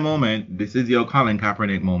 this is your moment. This is your Colin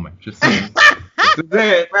Kaepernick moment. Just saying. This is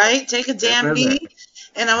it. Right? Take a damn knee.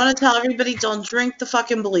 And I want to tell everybody, don't drink the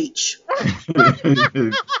fucking bleach.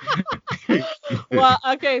 Well,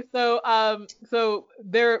 okay, so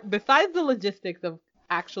there, besides the logistics of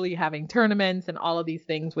actually having tournaments and all of these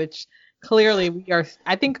things, which clearly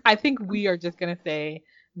I think we are just gonna say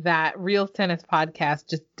that Reel's Tennis Podcast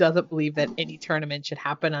just doesn't believe that any tournament should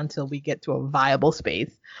happen until we get to a viable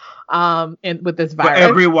space. And with this virus. For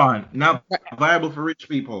everyone, not viable for rich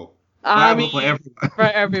people. Viable for everyone. For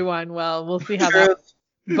everyone. Well, we'll see how that.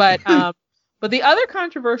 But the other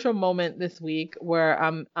controversial moment this week, where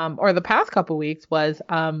or the past couple weeks, was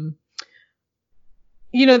there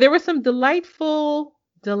were some delightful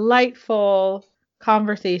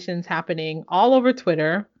conversations happening all over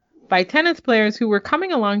Twitter by tennis players who were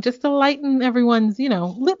coming along just to lighten everyone's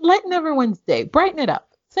day, brighten it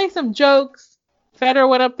up, say some jokes. Federer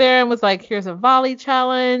went up there and was like, "Here's a volley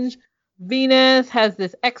challenge." Venus has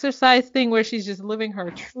this exercise thing where she's just living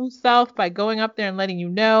her true self by going up there and letting you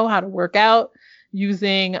know how to work out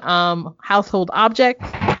using household objects.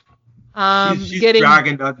 She's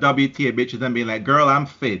dragging the WTA bitches and being like, "Girl, I'm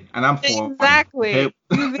fit and I'm formed." Exactly.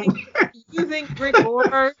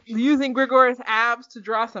 using Grigor's abs to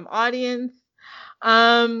draw some audience.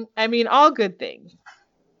 I mean, all good things.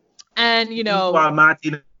 And while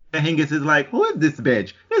Martina Hingis is like, "Who is this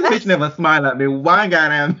bitch? This bitch never smile at me. Why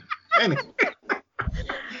goddamn?"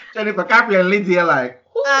 Jennifer Capri and Lindsay are like,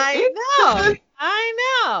 I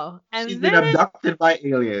know. And she's been abducted by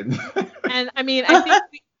aliens. And I mean, I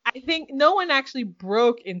think no one actually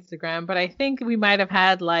broke Instagram, but I think we might have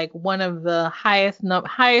had like one of the highest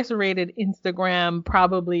rated Instagram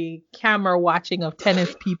probably camera watching of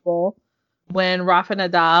tennis people when Rafa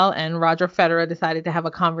Nadal and Roger Federer decided to have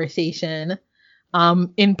a conversation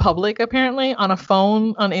in public, apparently on a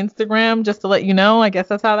phone on Instagram, just to let you know. I guess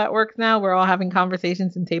that's how that works now. We're all having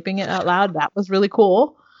conversations and taping it out loud. That was really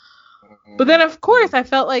cool. But then, of course, I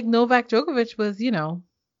felt like Novak Djokovic was,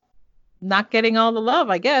 not getting all the love,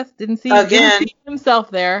 I guess. Didn't see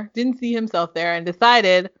himself there and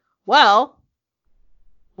decided, well,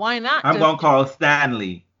 why not? I'm going to call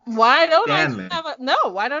Stanley. Why don't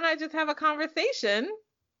I just have a conversation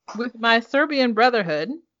with my Serbian brotherhood?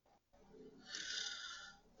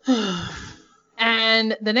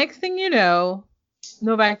 And the next thing you know,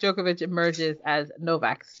 Novak Djokovic emerges as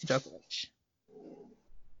Novak Djokovic.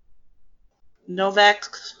 Novak,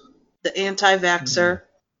 the anti-vaxxer.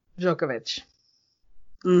 Djokovic.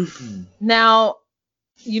 Mm. Now,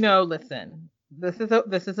 listen, this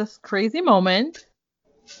is a crazy moment.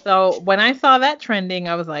 So when I saw that trending,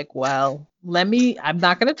 I was like, well, I'm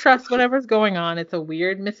not going to trust whatever's going on. It's a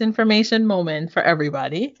weird misinformation moment for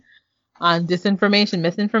everybody. On disinformation,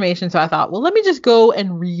 misinformation. So I thought, well, let me just go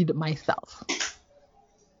and read myself.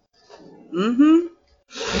 Mm-hmm.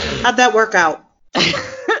 How'd that work out?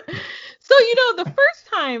 So, the first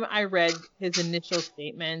time I read his initial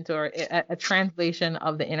statement or a translation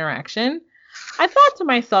of the interaction, I thought to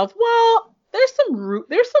myself, well, there's some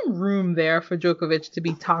room there for Djokovic to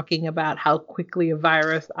be talking about how quickly a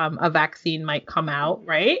vaccine might come out,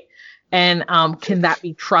 right? And can that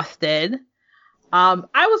be trusted?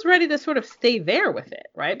 I was ready to sort of stay there with it,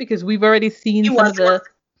 right? Because we've already seen some of the,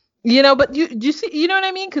 but you see, you know what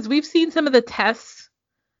I mean? Because we've seen some of the tests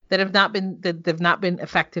that have not been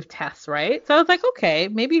effective tests, right? So I was like, okay,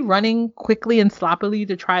 maybe running quickly and sloppily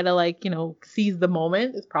to try to seize the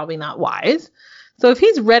moment is probably not wise. So if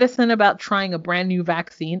he's reticent about trying a brand new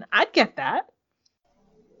vaccine, I'd get that.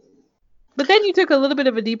 But then you took a little bit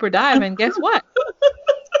of a deeper dive, and guess what?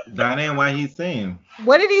 That ain't what he's saying.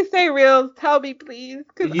 What did he say, Reels? Tell me, please.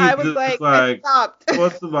 Because I was like, I stopped.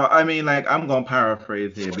 First of all, I mean, I'm going to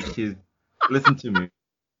paraphrase here because, listen to me.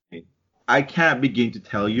 I can't begin to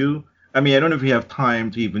tell you. I mean, I don't know if you have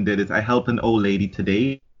time to even do this. I helped an old lady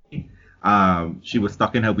today. She was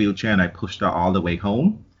stuck in her wheelchair, and I pushed her all the way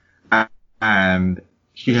home. And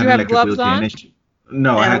She Did had you an have electric gloves wheelchair. on? And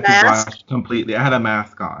no, I And a had to mask? wash completely. I had a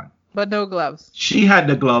mask on. But no gloves. She had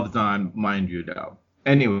the gloves on, mind you, though.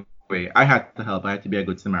 Anyway, I had to help. I had to be a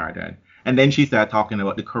good Samaritan. And then she started talking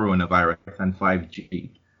about the coronavirus and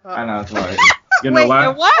 5G. And I was like, you know Wait,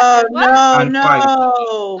 what? what? Oh, no, And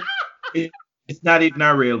no. It's not even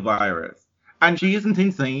a real virus. And she isn't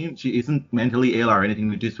insane. She isn't mentally ill or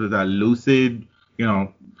anything. It just was a lucid,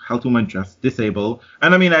 health woman just disabled.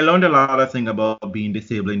 And I mean, I learned a lot of things about being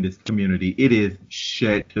disabled in this community. It is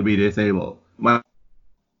shit to be disabled. My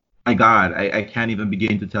God, I can't even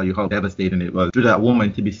begin to tell you how devastating it was for that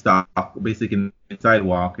woman to be stopped basically in the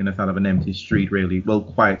sidewalk in the side of an empty street, really, well,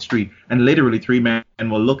 quiet street. And literally 3 men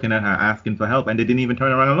were looking at her asking for help, and they didn't even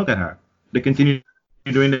turn around and look at her. They continued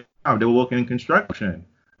doing their job. They were working in construction.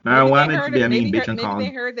 Now, I wanted to be a mean bitch and call. Maybe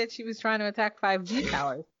they heard that she was trying to attack 5G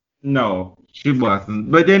towers. No, she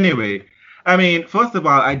wasn't. But anyway, I mean, first of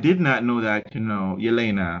all, I did not know that,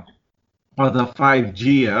 Yelena was a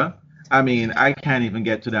 5G-er. I mean, I can't even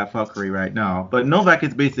get to that fuckery right now. But Novak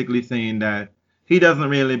is basically saying that he doesn't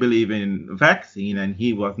really believe in vaccine, and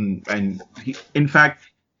he wasn't, in fact,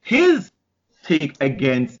 his take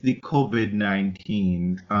against the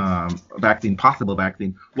COVID-19 vaccine, possible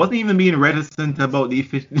vaccine, wasn't even being reticent about the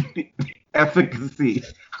efficacy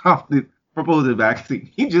of the proposed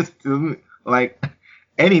vaccine. He just didn't like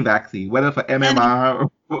any vaccine, whether for MMR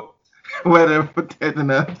or whether for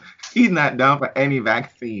tetanus. He's not down for any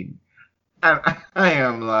vaccine. And I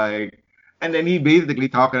am like, and then he basically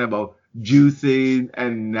talking about juices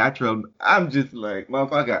and natural. I'm just like,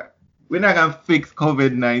 motherfucker, we're not gonna fix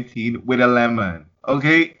COVID-19 with a lemon,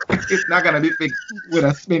 okay? It's not gonna be fixed with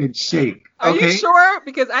a spinach shake. Okay? Are you sure?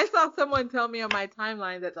 Because I saw someone tell me on my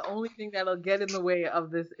timeline that the only thing that'll get in the way of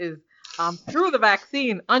this is through the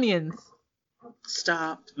vaccine, onions.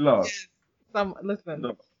 Stop. Look. Listen.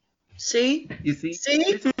 Look. See? You see? See?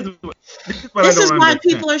 This is This is why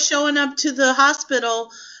people are showing up to the hospital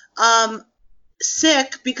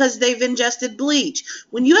sick because they've ingested bleach.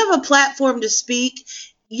 When you have a platform to speak,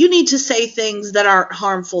 you need to say things that aren't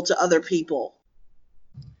harmful to other people.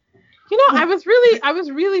 I was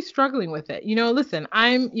really struggling with it. Listen,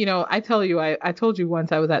 I told you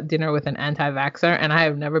once I was at dinner with an anti-vaxxer, and I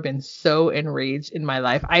have never been so enraged in my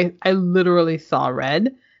life. I literally saw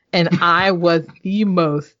red, and I was the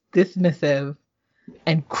most dismissive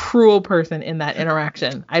and cruel person in that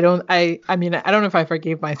interaction. I don't know if I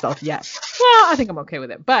forgave myself yet. Well, I think I'm okay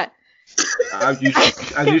with it, but as you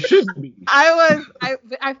should be.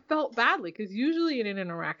 I felt badly because usually in an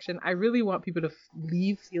interaction, I really want people to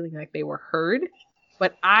leave feeling like they were heard,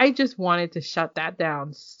 but I just wanted to shut that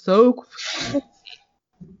down so quickly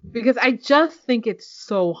because I just think it's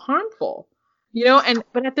so harmful.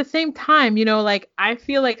 But at the same time, I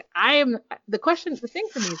feel like the thing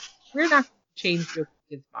for me is we're not going to change your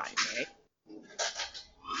kid's mind, right?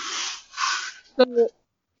 So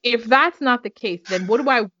if that's not the case, then what do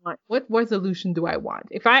I want? What resolution do I want?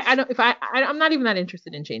 I'm not even that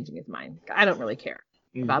interested in changing his mind. I don't really care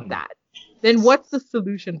about that. Then what's the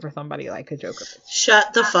solution for somebody like a Djokovic?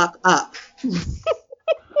 Shut the fuck up.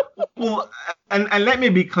 Well, and let me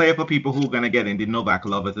be clear for people who are going to get in, the Novak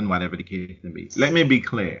lovers and whatever the case may be. Let me be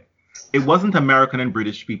clear. It wasn't American and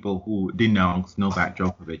British people who denounced Novak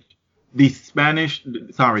Djokovic. The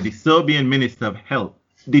Serbian Minister of Health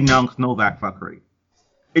denounced Novak fuckery.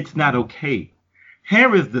 It's not okay.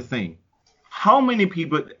 Here is the thing. How many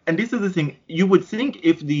people, and this is the thing, you would think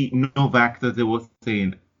if the Novak, as they were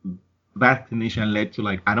saying, vaccination led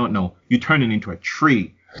to you turning into a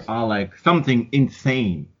tree or like something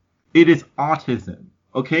insane. It is autism,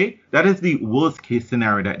 okay? That is the worst case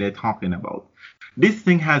scenario that they're talking about. This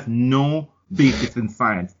thing has no basis in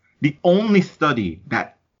science. The only study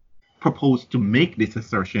that proposed to make this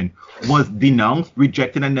assertion was denounced,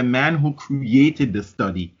 rejected, and the man who created the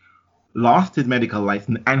study lost his medical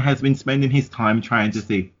license and has been spending his time trying to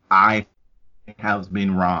say, I have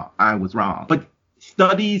been wrong. I was wrong. But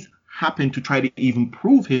studies happen to try to even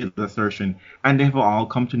prove his assertion, and they have all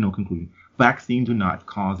come to no conclusion. Vaccines do not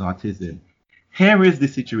cause autism. Here is the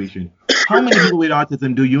situation. How many people with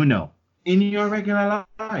autism do you know in your regular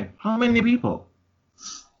life? How many people?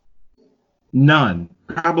 None.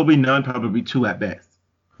 Probably none, probably 2 at best.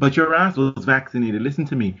 But your ass was vaccinated. Listen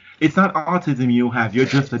to me. It's not autism you have. You're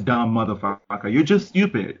just a dumb motherfucker. You're just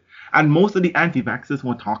stupid. And most of the anti-vaxxers who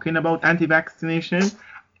are talking about anti-vaccination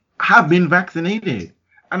have been vaccinated.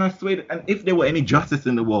 And I swear, and if there were any justice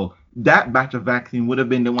in the world, that batch of vaccine would have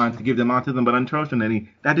been the one to give them autism. But unfortunately,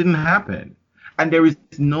 that didn't happen. And there is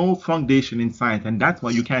no foundation in science. And that's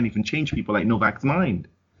why you can't even change people like Novak's mind.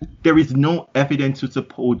 There is no evidence to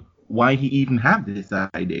support why he even have this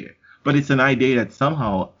idea. But it's an idea that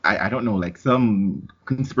somehow, I don't know, like some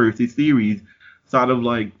conspiracy theories sort of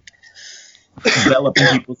like develop in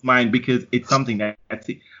people's mind because it's something that's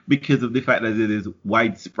because of the fact that it is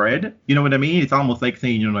widespread. You know what I mean? It's almost like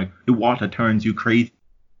saying, like the water turns you crazy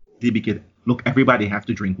because look, everybody has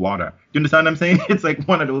to drink water. You understand what I'm saying? It's like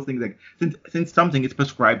one of those things like since something is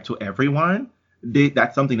prescribed to everyone,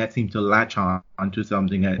 that's something that seems to latch on onto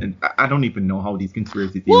something. And I don't even know how these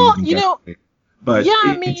conspiracy theories can get it. But yeah,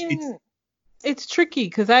 I mean, it's tricky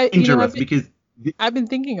because I've been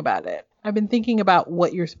thinking about it. I've been thinking about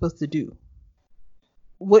what you're supposed to do.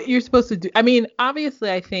 I mean,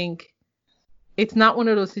 obviously, I think it's not one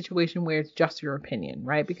of those situations where it's just your opinion,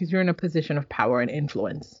 right? Because you're in a position of power and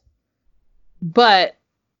influence. But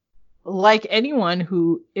like anyone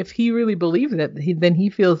who, if he really believes it, then he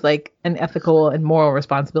feels like an ethical and moral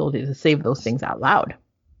responsibility to say those things out loud.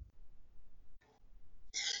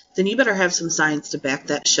 Then you better have some science to back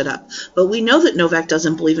that shit up. But we know that Novak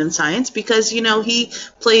doesn't believe in science because, he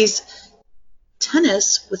plays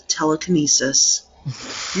tennis with telekinesis.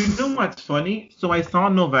 You know what's funny? So I saw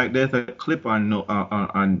Novak. There's a clip on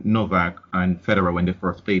Novak and Federer when they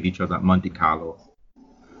first played each other at Monte Carlo.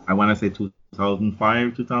 I want to say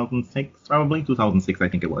 2005, 2006, probably 2006. I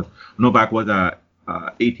think it was. Novak was a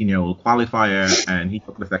 18-year-old qualifier, and he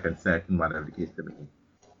took the second set and whatever the case to be.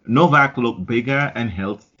 Novak looked bigger and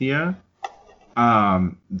healthier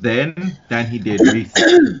then than he did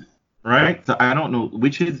recently, right? So I don't know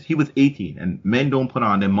he was 18, and men don't put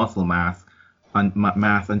on their muscle mass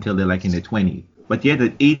until they're like in their 20s. But yet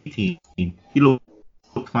at 18, he looked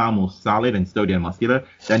far more solid and sturdy and muscular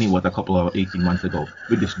than he was a couple of 18 months ago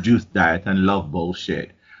with this juice diet and love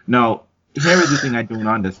bullshit. Now, here is the thing I don't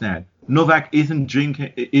understand. Novak isn't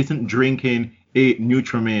drinking a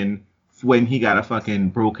Nutrimin when he got a fucking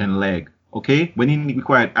broken leg, okay? When he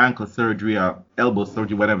required ankle surgery or elbow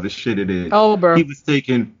surgery, whatever the shit it is. Elbow. He was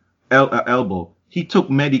taking elbow. He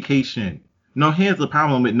took medication. Now, here's the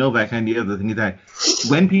problem with Novak and the other thing is that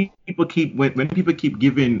when people keep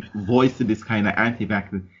giving voice to this kind of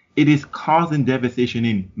anti-vaxxers, it is causing devastation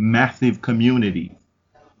in massive communities.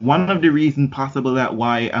 One of the reasons possible that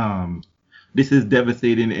why this is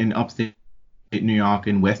devastating in upstate New York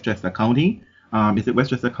in Westchester County. Is it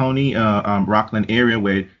Westchester County, Rockland area,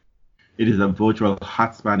 where it is a virtual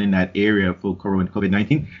hotspot in that area for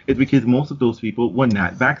COVID-19? It's because most of those people were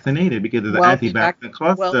not vaccinated because of the anti-vaxxer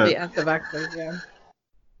cluster. Wealthy anti-vaxxers, yeah.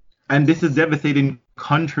 And this is devastating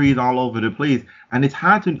countries all over the place. And it's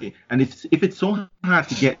hard to, and if it's so hard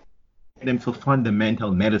to get them to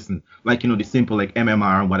fundamental medicine, like, the simple like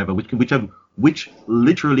MMR or whatever, which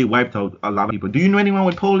literally wiped out a lot of people. Do you know anyone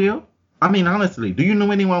with polio? I mean, honestly, do you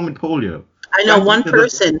know anyone with polio? I know one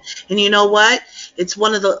person, and you know what? It's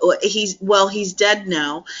one of he's dead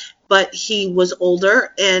now, but he was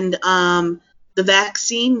older, and the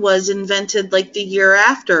vaccine was invented like the year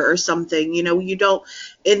after or something.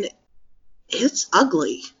 And it's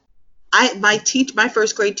ugly. My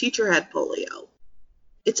first grade teacher had polio.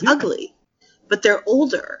 It's ugly, but they're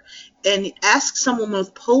older. And ask someone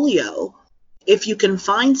with polio if you can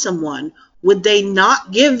find someone. Would they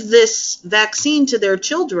not give this vaccine to their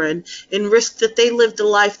children and risk that they lived the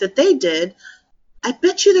life that they did? I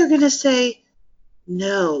bet you they're going to say,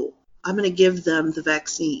 no, I'm going to give them the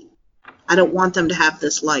vaccine. I don't want them to have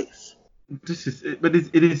this life.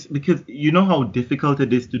 It is because you know how difficult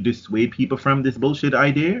it is to dissuade people from this bullshit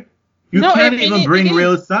idea? You can't even bring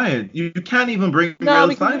real science. You can't even bring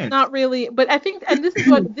real science. It's not really. But I think, and this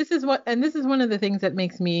is one of the things that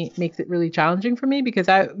makes it really challenging for me, because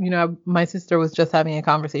my sister was just having a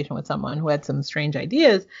conversation with someone who had some strange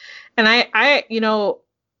ideas, and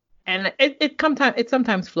it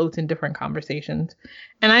sometimes floats in different conversations,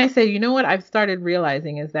 and I say, you know what I've started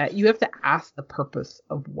realizing is that you have to ask the purpose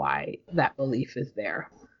of why that belief is there,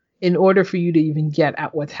 in order for you to even get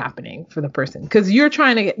at what's happening for the person. Because you're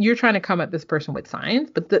trying to come at this person with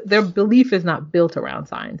science, but their belief is not built around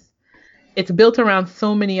science. It's built around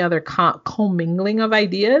so many other commingling of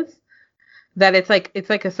ideas that it's like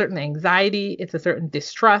a certain anxiety, it's a certain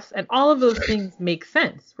distrust, and all of those things make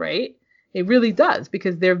sense, right? It really does,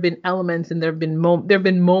 because there have been elements and there have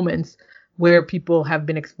been moments where people have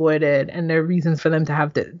been exploited, and there are reasons for them to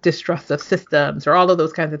have the distrust of systems or all of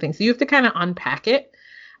those kinds of things. So you have to kind of unpack it.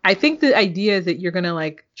 I think the idea is that you're going to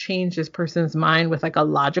like change this person's mind with like a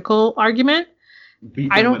logical argument.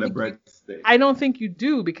 I don't think you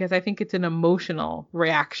do, because I think it's an emotional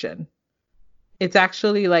reaction. It's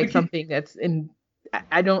actually like something that's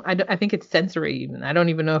I think it's sensory even. I don't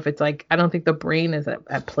even know if it's like, I don't think the brain is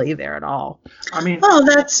at play there at all. I mean,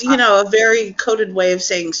 that's, a very coded way of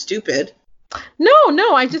saying stupid.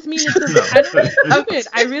 No, I just mean I don't mean COVID.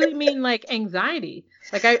 I really mean like anxiety.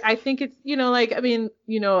 Like I think it's, like, I mean,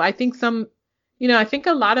 I think I think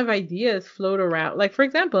a lot of ideas float around. Like, for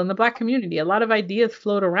example, in the Black community, a lot of ideas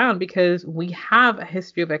float around because we have a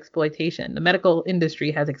history of exploitation. The medical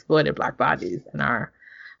industry has exploited Black bodies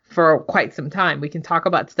for quite some time. We can talk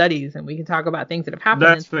about studies and we can talk about things that have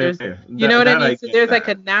happened. That's fair. You know what I mean? So there's that. like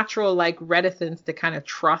a natural like reticence to kind of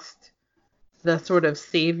trust the sort of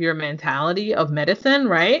savior mentality of medicine,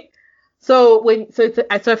 right? So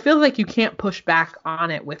I feel like you can't push back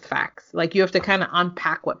on it with facts. Like you have to kind of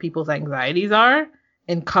unpack what people's anxieties are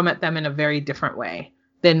and come at them in a very different way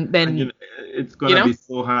than it's gonna be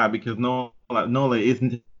so hard because Nola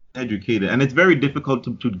isn't educated, and it's very difficult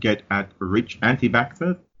to get at rich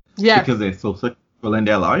anti-vaxxers because they're so successful in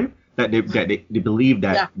their life that they believe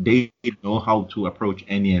that they know how to approach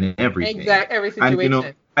any and everything. Exactly, every situation.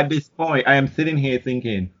 And at this point, I am sitting here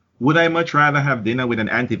thinking, would I much rather have dinner with an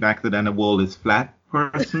anti-vaxxer than a world is flat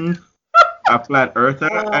person, a flat earther?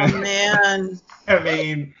 Oh man. I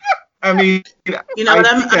mean, I'm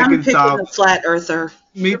picking a flat earther.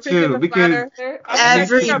 Me too, because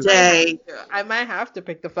every day I might have to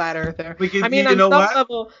pick the flat earther. Because, I mean, on some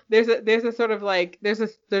level, there's a sort of like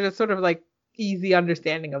easy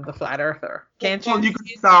understanding of the flat earther. Can't you? Well, you can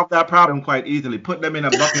solve that problem quite easily. Put them in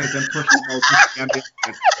a bucket and push them out.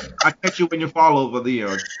 I'll catch you when you fall over the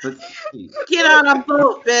earth. Get on a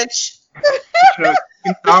boat, bitch. You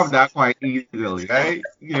can solve that quite easily, right?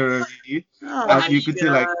 You know what I mean? Oh, you could see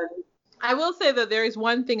like. I will say that there is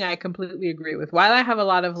one thing I completely agree with. While I have a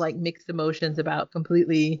lot of like mixed emotions about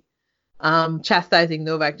completely chastising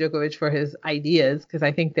Novak Djokovic for his ideas, because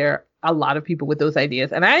I think there are a lot of people with those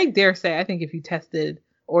ideas. And I dare say, I think if you tested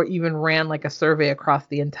or even ran like a survey across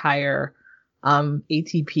the entire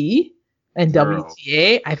ATP and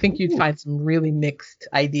WTA, I think you'd find some really mixed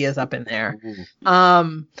ideas up in there.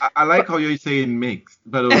 I like how you're saying mixed,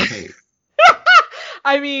 but okay.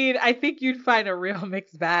 I mean, I think you'd find a real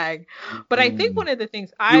mixed bag. But I think one of the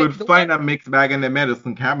things you would find a mixed bag in the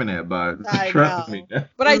medicine cabinet, but trust me.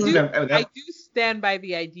 But I do stand by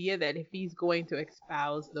the idea that if he's going to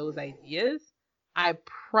espouse those ideas, I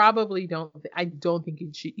don't think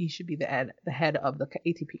he should be the head of the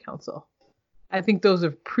ATP Council. I think those are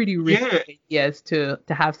pretty risky ideas to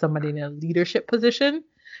have somebody in a leadership position.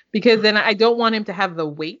 Because then I don't want him to have the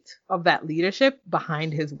weight of that leadership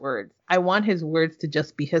behind his words. I want his words to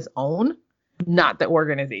just be his own, not the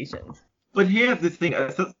organization's. But here's the thing.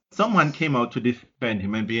 Someone came out to defend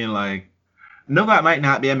him and being like, Novak might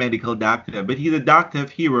not be a medical doctor, but he's a doctor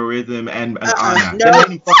of heroism and honor. No, let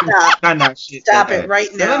him fucking talk on that shit. Stop it right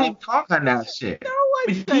now. Let him talk on that shit. No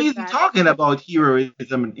one said He's that. talking about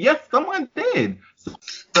heroism. Yes, someone did.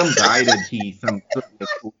 Some guy that some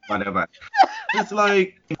whatever. It's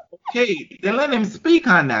like, okay, then let him speak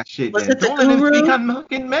on that shit. Was then. it the Don't let him guru? speak on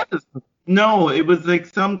fucking medicine. No, it was like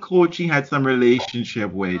some coach he had some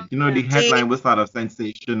relationship with. The headline was sort of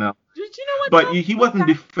sensational. Did you know what? But he wasn't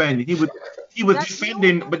defending. He was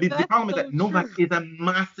defending. But the problem is that Novak is a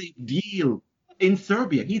massive deal in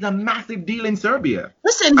Serbia. He's a massive deal in Serbia.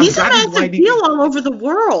 Listen, he's a massive deal all over the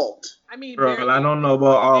world. I mean, girl, I don't know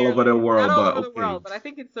about all over the world, not all but over the okay. world, but I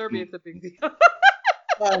think in Serbia it's a big deal.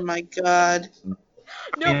 Oh my God.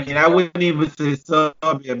 No, and I wouldn't even say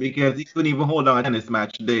Serbia because he couldn't even hold on a tennis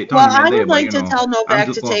match day. Well, I would like to tell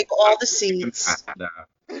Novak to take all the seats.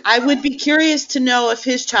 I would be curious to know if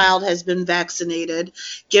his child has been vaccinated,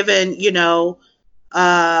 given, the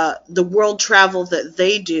world travel that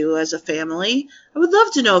they do as a family. I would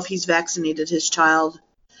love to know if he's vaccinated his child.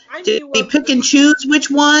 Did he pick and choose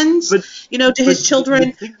which ones? Do his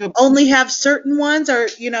children only have certain ones, or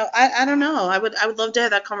I don't know. I would love to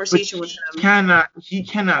have that conversation with him. He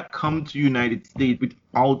cannot come to United States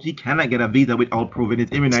without. He cannot get a visa without proving his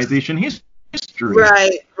immunization history.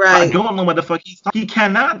 Right. I don't know what the fuck he's talking. He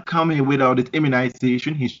cannot come here without his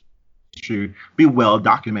immunization history be well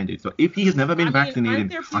documented. So if he has never been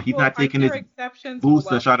vaccinated, or he's not taking his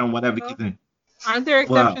booster shot on whatever he's in. Aren't there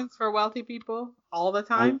exceptions for wealthy people all the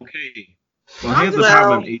time? Okay. Well, here's the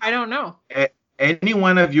problem. I don't know. Any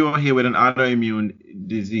one of you are here with an autoimmune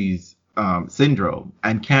disease syndrome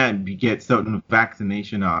and can't get certain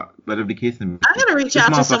vaccination or whatever the case may be. I'm gonna reach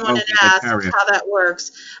out to someone and ask how that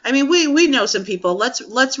works. I mean, we know some people.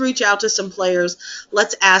 Let's reach out to some players.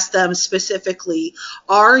 Let's ask them specifically: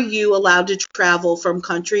 are you allowed to travel from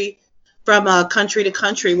country to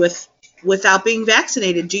country without being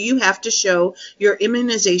vaccinated? Do you have to show your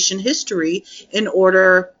immunization history in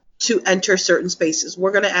order to enter certain spaces?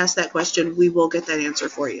 We're going to ask that question. We will get that answer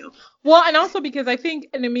for you. Well, and also because I think,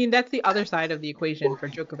 and I mean, that's the other side of the equation for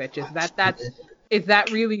Djokovic is that's is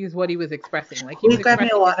that really is what he was expressing. Like Will you grab me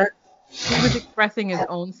a water? He was expressing his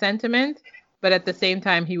own sentiment, but at the same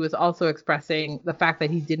time, he was also expressing the fact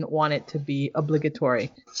that he didn't want it to be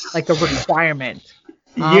obligatory, like a requirement.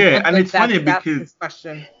 And it's funny that's because his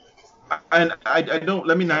question. And I don't,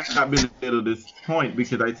 let me not belittle this point,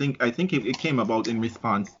 because I think it came about in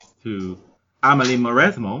response to Amelie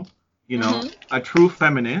Mauresmo, a true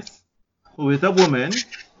feminist who is a woman,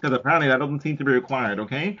 because apparently that doesn't seem to be required,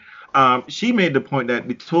 okay? She made the point that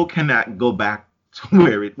the tool cannot go back to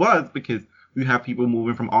where it was, because we have people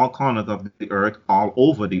moving from all corners of the earth, all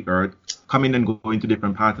over the earth, coming and going to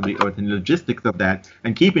different parts of the earth, and the logistics of that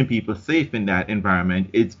and keeping people safe in that environment,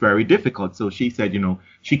 it's very difficult. So she said,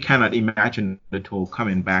 she cannot imagine the toll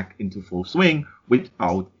coming back into full swing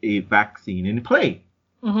without a vaccine in play.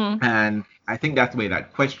 Mm-hmm. And I think that's where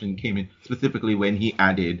that question came in, specifically when he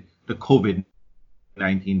added the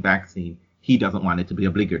COVID-19 vaccine. He doesn't want it to be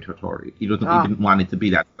obligatory. He didn't want it to be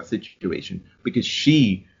that situation, because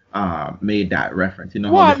she made that reference.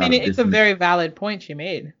 Well, I mean, it's a very valid point she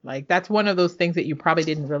made. Like, that's one of those things that you probably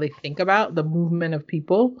didn't really think about, the movement of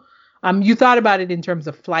people. You thought about it in terms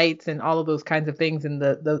of flights and all of those kinds of things, and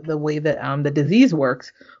the way that the disease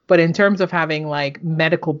works. But in terms of having like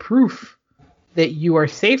medical proof that you are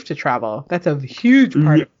safe to travel, that's a huge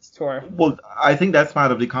part of this tour. Well, I think that's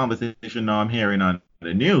part of the conversation now I'm hearing on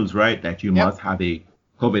the news, right? That you must have a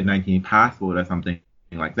COVID-19 passport or something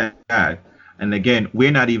like that. And again,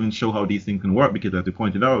 we're not even sure how these things can work, because as you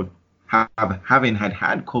pointed out, having had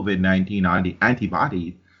COVID-19 or the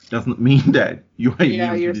antibodies doesn't mean that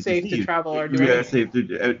you're safe to travel or do you're safe to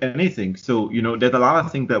do anything. So, there's a lot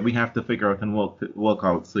of things that we have to figure out and work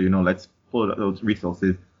out. So, let's pull those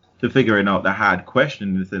resources to figuring out the hard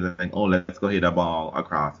question instead of saying, let's go hit a ball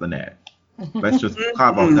across the net. Let's just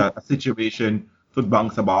carve out a situation to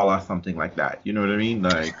bounce a ball or something like that. You know what I mean?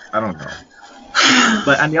 Like, I don't know.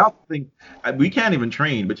 But and the other thing, we can't even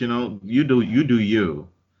train, but you do you.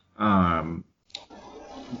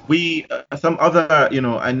 We some other,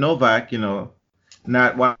 and Novak,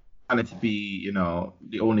 not wanted to be,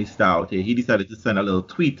 the only star out here. He decided to send a little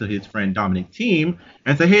tweet to his friend Dominic Thiem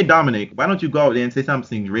and say, "Hey Dominic, why don't you go out there and say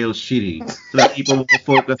something real shitty so that people will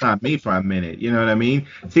focus on me for a minute?" You know what I mean?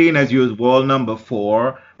 Seeing as you was world number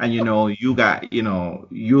 4, and you got,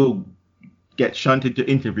 you get shunted to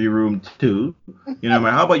interview room 2.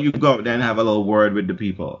 How about you go out there and have a little word with the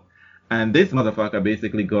people? And this motherfucker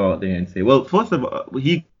basically go out there and say, well, first of all,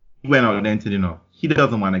 he went out there and said, he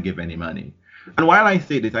doesn't want to give any money. And while I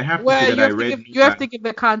say this, I have to say that I read... You have to give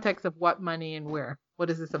the context of what money and where. What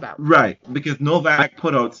is this about? Right, because Novak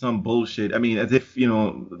put out some bullshit. I mean, as if,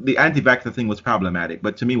 the anti-vaxxer thing was problematic.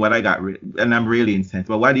 But to me, what I got, and I'm really incensed,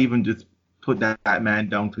 but why even just put that man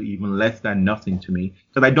down to even less than nothing to me?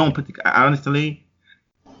 Because I don't honestly,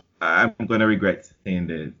 I'm going to regret saying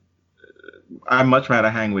this. I'd much rather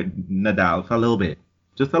hang with Nadal for a little bit,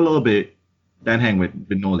 just a little bit, than hang with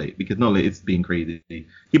Nole, because Nole is being crazy.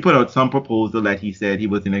 He put out some proposal that he said he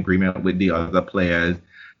was in agreement with the other players.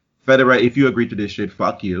 Federer, if you agree to this shit,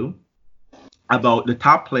 fuck you. About the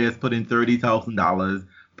top players putting $30,000,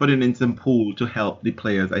 putting in some pool to help the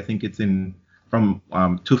players. I think it's in from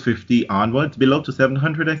 250 onwards, below to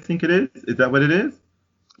 700, I think it is. Is that what it is?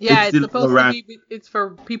 Yeah, it's supposed to be. It's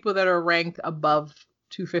for people that are ranked above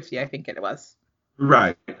 250, I think it was.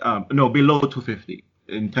 Right. No, below 250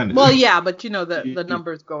 in tennis. Well, yeah, but the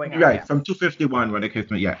numbers going up. Right, yeah. From 251 when it came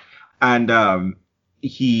to, yeah. And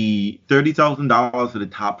he $30,000 for the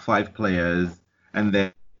top 5 players, and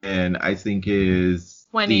then I think is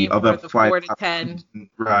 20 the other for the 5 4 to 10,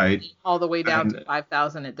 right, all the way down to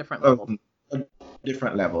 5,000 at different levels.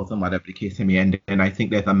 Different levels and whatever the case may be. And then I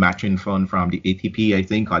think there's a matching fund from the ATP, I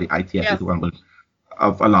think, or the ITF, yes,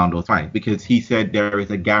 of along those lines, because he said there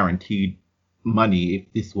is a guaranteed money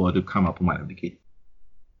if this were to come up in one of the cases.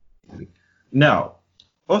 Now,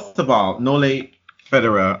 first of all, Nole,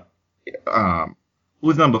 Federer,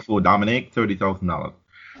 who's number 4? Dominic, $30,000.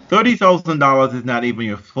 $30,000 is not even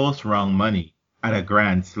your first round money at a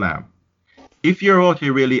Grand Slam. If you're out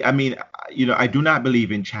here really, I mean, I do not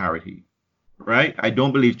believe in charity, right? I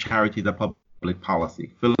don't believe charity is a public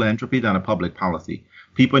policy. Philanthropy is not a public policy.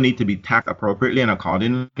 People need to be taxed appropriately and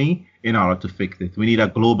accordingly in order to fix it. We need a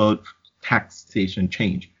global taxation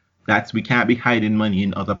change. We can't be hiding money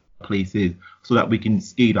in other places so that we can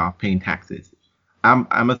skate off paying taxes.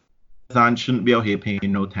 Amazon shouldn't be out here paying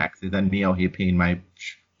no taxes, and me out here paying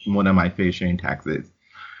one of my fair share in taxes.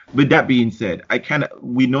 With that being said,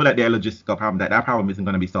 we know that there are logistical problems. That problem isn't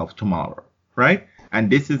going to be solved tomorrow, right?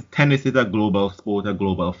 And tennis is a global sport, a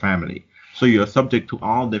global family. So you're subject to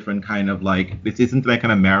all different kind of this isn't like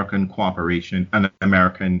an American corporation, an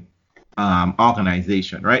American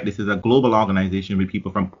organization, right? This is a global organization with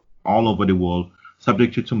people from all over the world,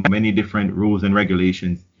 subject to many different rules and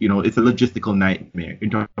regulations. It's a logistical nightmare in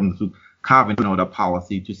terms of carving out a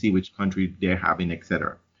policy to see which country they're having,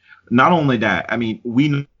 etc. Not only that, I mean, we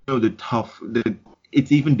know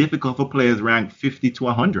it's even difficult for players ranked 50 to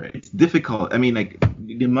 100. It's difficult. I mean, like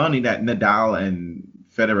the money that Nadal and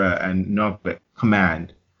Federer and Novak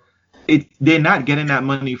command, they're not getting that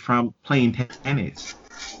money from playing tennis.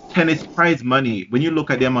 Tennis prize money, when you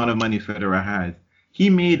look at the amount of money Federer has, he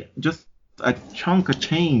made just a chunk of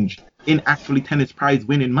change in actually tennis prize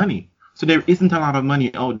winning money. So there isn't a lot of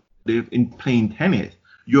money out there in playing tennis.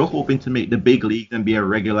 You're hoping to make the big leagues and be a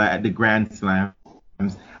regular at the Grand Slams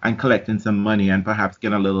and collecting some money and perhaps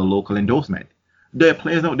get a little local endorsement. There are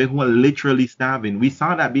players out there who are literally starving. We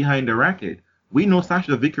saw that behind the racket. We know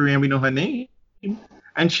Sasha Vickery and we know her name.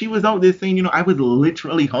 And she was out there saying, I was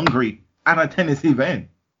literally hungry at a tennis event.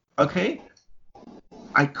 Okay?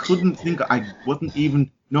 I wasn't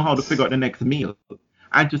even know how to figure out the next meal.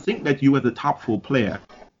 And to think that you as a top 4 player,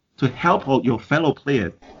 to help out your fellow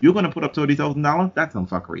players, you're going to put up $30,000? That's some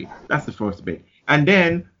fuckery. That's the first bit. And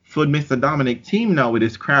then for Mr. Dominic Thiem now with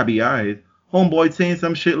his crabby eyes, homeboy saying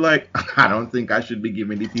some shit like, I don't think I should be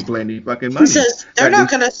giving these people any fucking money. He says they're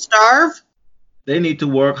not going to starve. They need to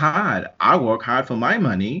work hard. I work hard for my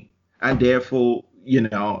money, and therefore,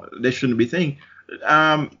 they shouldn't be saying.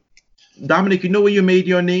 Dominic, you know where you made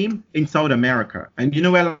your name? In South America. And you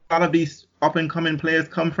know where a lot of these up-and-coming players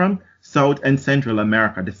come from? South and Central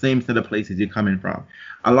America, the same set of places you're coming from.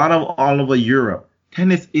 A lot of all over Europe.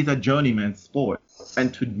 Tennis is a journeyman sport.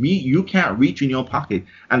 And to me, you can't reach in your pocket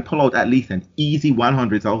and pull out at least an easy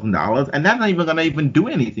 $100,000. And that's not even going to even do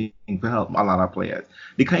anything to help a lot of players.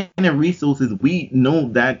 The kind of resources we know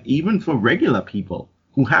that even for regular people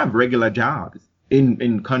who have regular jobs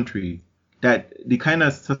in countries, that the kind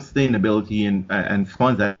of sustainability and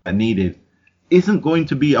funds that are needed isn't going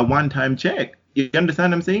to be a one-time check. You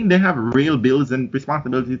understand what I'm saying? They have real bills and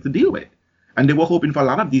responsibilities to deal with. And they were hoping for a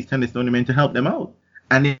lot of these tennis tournaments to help them out.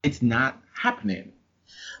 And it's not happening.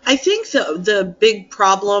 I think the big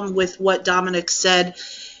problem with what Dominic said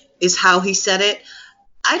is how he said it.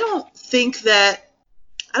 I don't think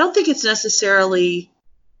it's necessarily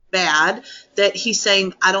bad that he's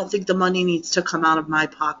saying, I don't think the money needs to come out of my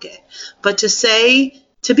pocket. But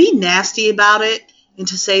to be nasty about it and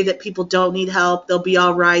to say that people don't need help, they'll be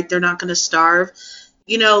all right, they're not going to starve.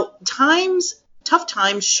 Tough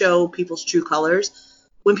times show people's true colors.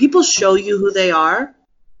 When people show you who they are,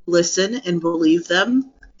 listen and believe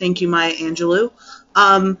them. Thank you, Maya Angelou.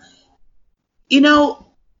 I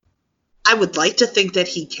would like to think that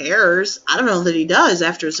he cares. I don't know that he does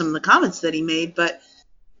after some of the comments that he made, but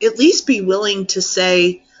at least be willing to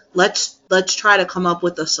say, let's try to come up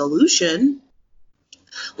with a solution.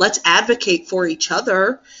 Let's advocate for each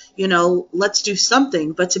other. Let's do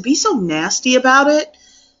something. But to be so nasty about it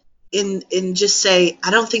and just say,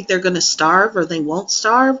 I don't think they're going to starve or they won't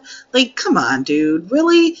starve. Like, come on, dude.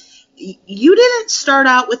 Really? You didn't start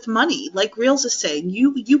out with money. Like Reels is saying,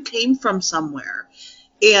 you came from somewhere.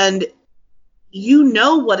 And you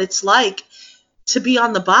know what it's like to be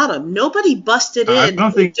on the bottom. Nobody busted in. I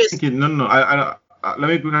don't think. No. Let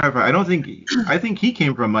me clarify. I think he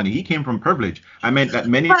came from money. He came from privilege. I meant that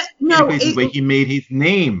many places where he made his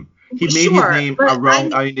name. He made his name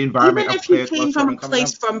around an environment of players. Even if he came from a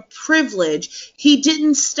place from privilege, he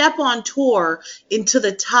didn't step on tour into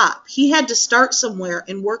the top. He had to start somewhere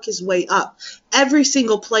and work his way up. Every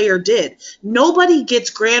single player did. Nobody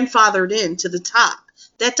gets grandfathered into the top.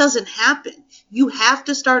 That doesn't happen. You have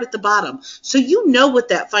to start at the bottom. So you know what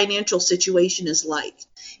that financial situation is like.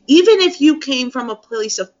 Even if you came from a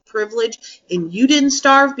place of privilege and you didn't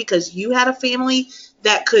starve because you had a family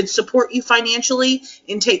that could support you financially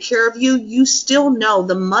and take care of you, you still know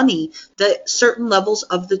the money that certain levels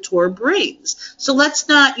of the tour brings. So let's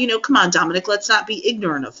not, come on, Dominic, let's not be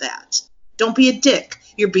ignorant of that. Don't be a dick.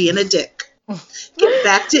 You're being a dick. Get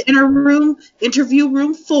back to interview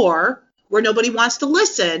room 4, where nobody wants to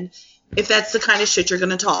listen, if that's the kind of shit you're going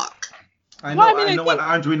to talk. I know what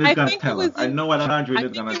Andreen is going to tell us. I know what Andreen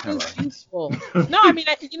is going to tell us. Useful. No,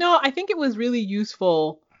 I think it was really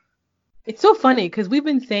useful. It's so funny because people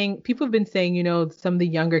have been saying, some of the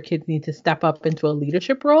younger kids need to step up into a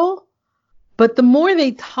leadership role. But the more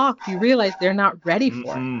they talk, you realize they're not ready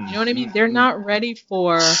for it. You know what I mean? They're not ready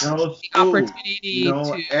for the opportunity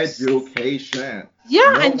to education.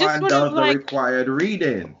 Yeah, and just sort of like the required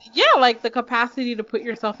reading. Yeah, like the capacity to put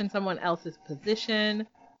yourself in someone else's position.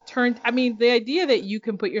 The idea that you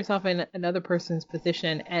can put yourself in another person's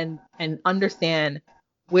position and understand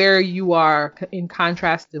where you are in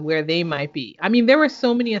contrast to where they might be. I mean, there were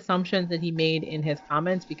so many assumptions that he made in his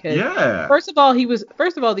comments because first of all,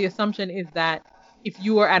 the assumption is that if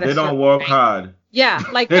you are at they a don't work hard. Yeah,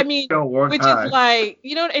 like I mean, which hard. is like,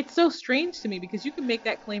 you know, it's so strange to me because you can make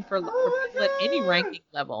that claim for people at any ranking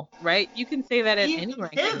level, right? You can say that at any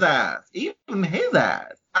ranking. Even his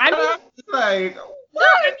ass. I mean, like. No,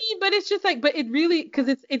 I mean, but it's just like, but it really, because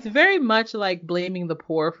it's very much like blaming the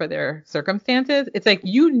poor for their circumstances. It's like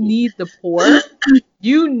you need the poor,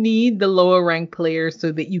 you need the lower ranked players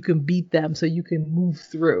so that you can beat them, so you can move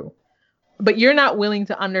through. But you're not willing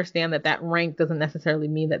to understand that that rank doesn't necessarily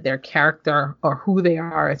mean that their character or who they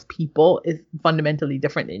are as people is fundamentally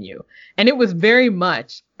different than you. And it was very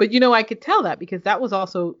much, but you know, I could tell that because that was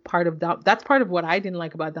also part of that's part of what I didn't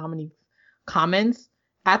like about Dominique's comments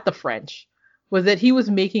at the French. Was that he was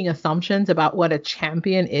making assumptions about what a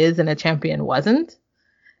champion is and a champion wasn't.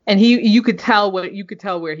 And you could tell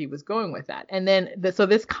where he was going with that. And then so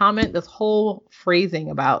this comment, this whole phrasing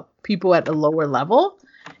about people at the lower level,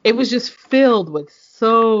 it was just filled with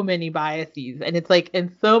so many biases. And it's like,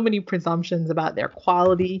 and so many presumptions about their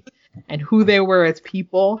quality and who they were as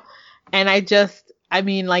people. And I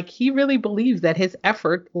mean, like, he really believes that his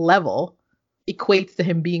effort level equates to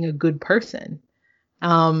him being a good person.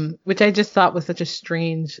 Which I just thought was such a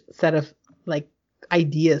strange set of like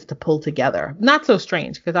ideas to pull together. Not so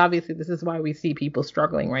strange, because obviously this is why we see people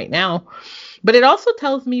struggling right now. But it also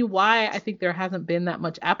tells me why I think there hasn't been that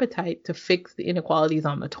much appetite to fix the inequalities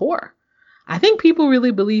on the tour. I think people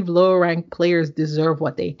really believe lower ranked players deserve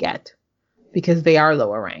what they get because they are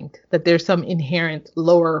lower ranked, that there's some inherent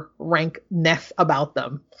lower rankness about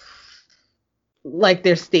them. Like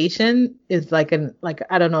their station is like an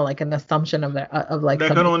assumption of like there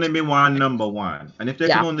can only be one number one, and if there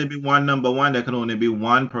can only be one number one, there can only be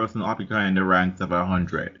one person occupying the ranks of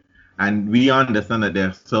 100. And we understand that there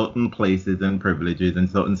are certain places and privileges and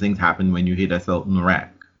certain things happen when you hit a certain rank,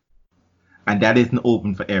 and that isn't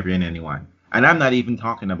open for every and anyone. And I'm not even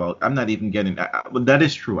getting but that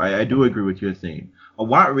is true. I do agree with you saying.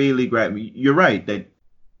 What really grabbed me, you're right that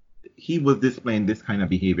he was displaying this kind of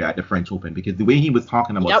behavior at the French Open because the way he was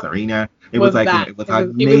talking about Serena, it was like it was her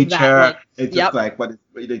nature. It's just like what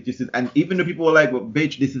is, and even the people were like, "Well,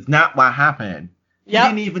 bitch, this is not what happened." He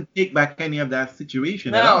didn't even take back any of that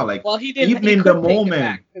situation at all. Like, well, he didn't. Even in the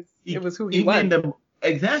moment, it was who he was.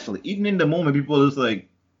 Even in the moment, people were just like,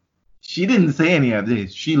 she didn't say any of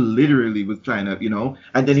this. She literally was trying to, you know.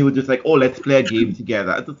 And then he was just like, "Oh, let's play a game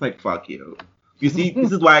together." It's just like, fuck you. You see,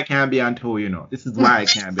 this is why I can't be on tour, you know. This is why I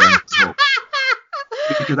can't be on tour.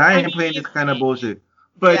 Because I ain't playing this kind of bullshit.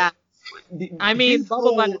 But I mean,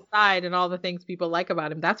 bubble butt aside and all the things people like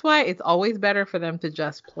about him. That's why it's always better for them to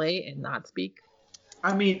just play and not speak.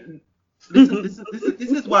 I mean, this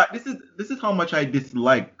is how much I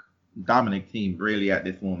dislike Dominic Thiem really at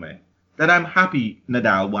this moment. That I'm happy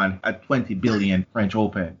Nadal won a 20 billion French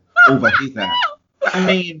Open over his ass. I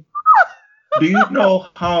mean, do you know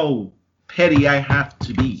how petty I have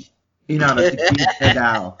to be in order to give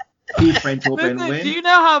Nadal the French Open win? Do you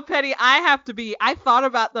know how petty I have to be? I thought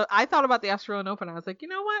about the Australian Open. I was like, you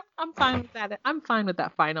know what? I'm fine with that. I'm fine with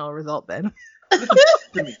that final result then.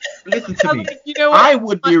 Listen to me. Like, you know what? I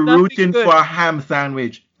would be rooting for a ham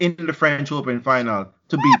sandwich in the French Open final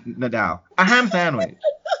to beat Nadal. A ham sandwich.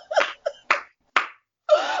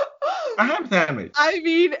 A ham sandwich. I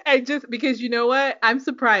mean, because you know what? I'm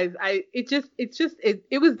surprised. It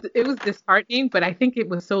was disheartening, but I think it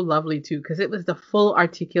was so lovely too, because it was the full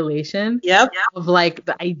articulation of like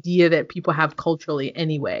the idea that people have culturally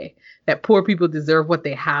anyway, that poor people deserve what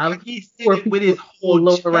they have. He said it with his whole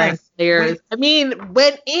lower ranked players. I mean,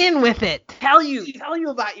 went in with it. Tell you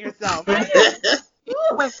about yourself. He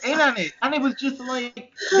went in on it, and it was just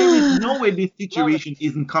like, there is no way this situation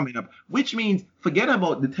isn't coming up. Which means, forget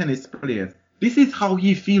about the tennis players. This is how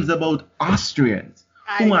he feels about Austrians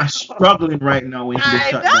who are struggling right now into the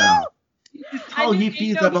shutdown. This is how he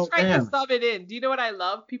feels about them. To sub it in. Do you know what I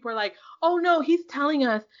love? People are like, "Oh no, he's telling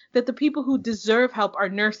us that the people who deserve help are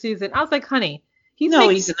nurses." And I was like, "Honey, he's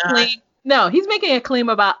making a claim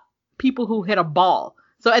about people who hit a ball.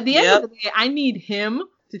 So at the end of the day, I need him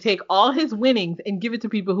to take all his winnings and give it to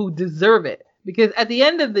people who deserve it. Because at the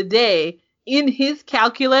end of the day, in his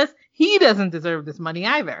calculus, he doesn't deserve this money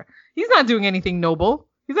either. He's not doing anything noble.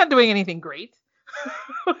 He's not doing anything great."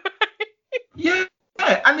 Yeah,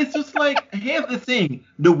 and it's just like, here's the thing.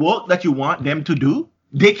 The work that you want them to do,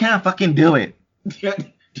 they can't fucking do it.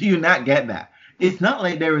 Do you not get that? It's not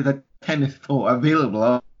like there is a tennis tour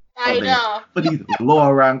available for these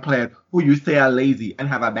lower ranked players who you say are lazy and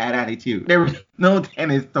have a bad attitude. There is no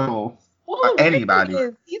tennis tour Well, anybody.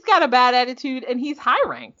 He's got a bad attitude and he's high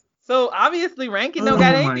ranked. So obviously ranking don't Oh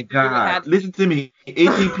got anything my to do with God! attitude. Listen to me,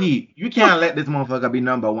 ATP. You can't let this motherfucker be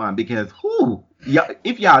number one because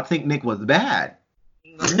if y'all think Nick was bad,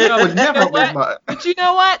 Nick would never win. But you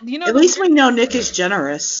know what? You know, at least we know Nick is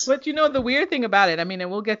generous. But you know the weird thing about it, I mean, and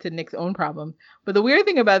we'll get to Nick's own problem, but the weird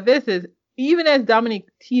thing about this is even as Dominic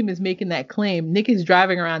Thiem is making that claim, Nick is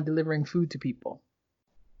driving around delivering food to people.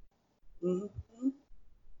 Mm-hmm.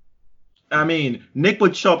 I mean, Nick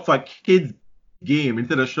would show up for a kid's game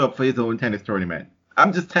instead of show up for his own tennis tournament.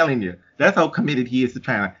 I'm just telling you, that's how committed he is to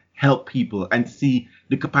trying to help people and see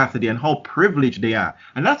the capacity and how privileged they are.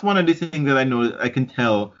 And that's one of the things that I know I can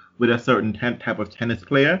tell with a certain type of tennis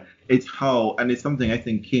player. It's how, and it's something I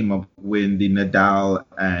think came up when the Nadal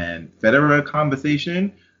and Federer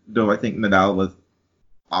conversation, though I think Nadal was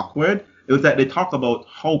awkward. It was that they talk about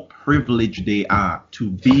how privileged they are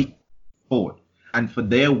to be sport and for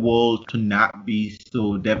their world to not be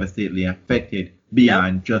so devastatingly affected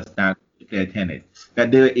beyond just that their tennis.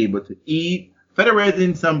 That they're able to eat. Federer is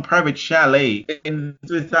in some private chalet in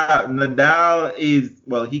Swiss. Nadal is,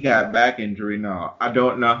 well, he got back injury now. I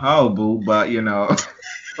don't know how, boo, but you know.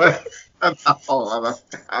 But that's a whole other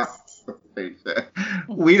conversation.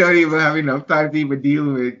 We don't even have enough time to even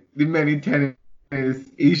deal with the many tennis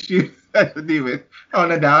issues that to deal with. Oh,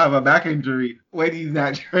 Nadal have a back injury when he's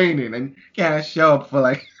not training and can't show up for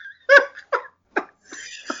like.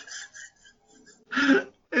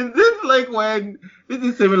 Is this like when this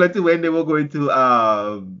is similar to when they were going to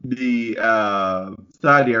the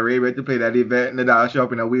Saudi Arabia to play that event and Nadal show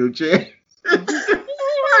up in a wheelchair?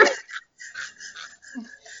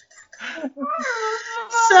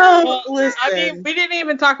 So, listen. I mean, we didn't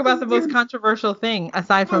even talk about the most controversial thing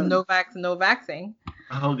aside from no vaxing.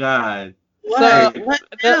 Oh God. What?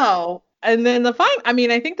 No. And then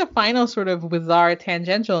I think the final sort of bizarre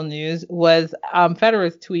tangential news was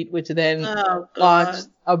Federer's tweet, which then launched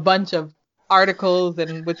a bunch of articles,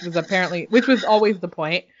 and which was always the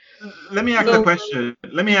point. Let me ask a question.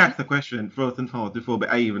 Let me ask the question first and foremost before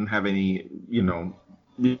I even have any, even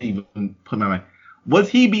put my mind. Was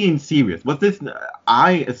he being serious? Was this?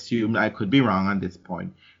 I assumed, I could be wrong on this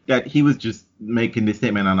point, that he was just making this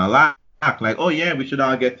statement on a laugh, like, oh yeah, we should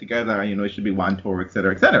all get together, it should be one tour,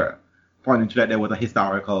 etc., etc. Pointing to that there was a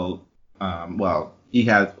historical, he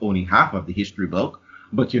has only half of the history book,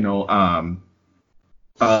 but he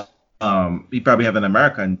probably have an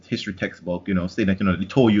American history textbook, saying that the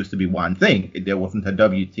tour used to be one thing. There wasn't a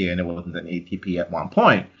WTA and there wasn't an ATP at one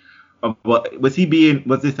point. But was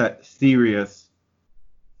this a serious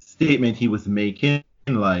statement he was making?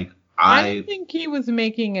 Like, I think he was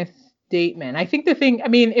making a statement. I think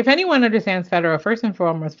if anyone understands Federer, first and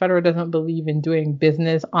foremost, Federer doesn't believe in doing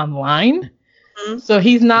business online. Mm-hmm. So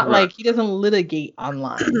he's not he doesn't litigate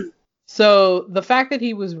online. So the fact that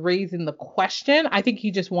he was raising the question, I think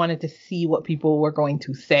he just wanted to see what people were going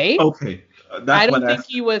to say. Okay. I don't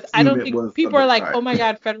think people are like, oh my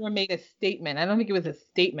God, Federer made a statement. I don't think it was a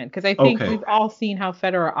statement because I think we've all seen how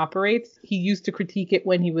Federer operates. He used to critique it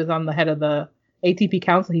when he was on the head of the ATP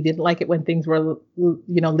Council. He didn't like it when things were,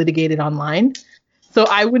 litigated online. So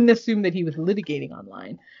I wouldn't assume that he was litigating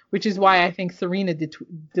online, which is why I think Serena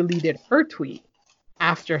deleted her tweet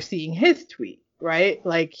after seeing his tweet. Right?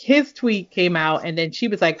 Like his tweet came out and then she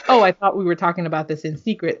was like, oh, I thought we were talking about this in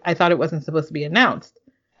secret. I thought it wasn't supposed to be announced.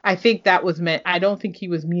 I think that was meant. I don't think he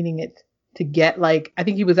was meaning it to get I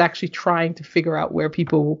think he was actually trying to figure out where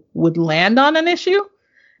people would land on an issue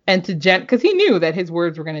and because he knew that his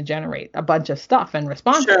words were going to generate a bunch of stuff and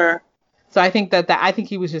responses. Sure. So I think I think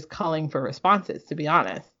he was just culling for responses, to be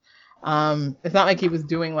honest. It's not like he was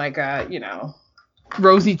doing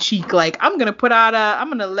rosy cheek, I'm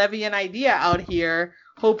gonna levy an idea out here,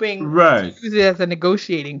 hoping to use it as a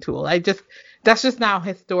negotiating tool. That's just now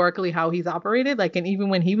historically how he's operated. And even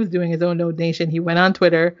when he was doing his own donation, he went on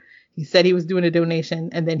Twitter, he said he was doing a donation,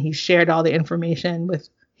 and then he shared all the information with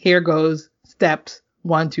here goes steps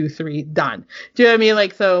 1, 2, 3 done. Do you know what I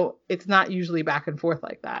mean? So it's not usually back and forth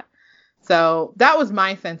like that. So that was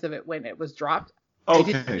my sense of it when it was dropped. Okay. I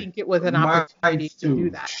didn't think it was an opportunity to do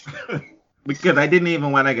that. Because I didn't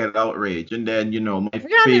even want to get outraged, and then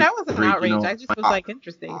I wasn't outraged. I just was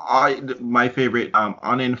interesting. My favorite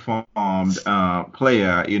uninformed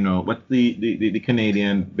player, what's the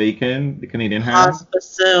Canadian bacon, the Canadian ham?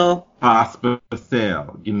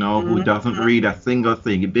 Pospisil, who doesn't read a single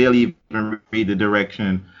thing. He barely even read the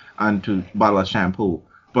direction onto bottle of shampoo.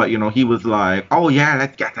 But he was like, oh yeah,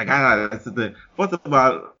 let's get together. First of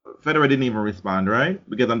all, Federer didn't even respond, right?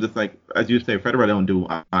 Because I'm just like, as you say, Federer don't do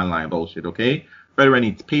online bullshit, okay? Federer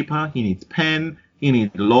needs paper, he needs pen, he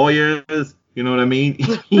needs lawyers, You know what I mean?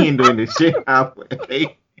 He ain't doing this shit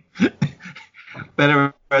halfway.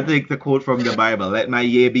 Better take the quote from the Bible. Let my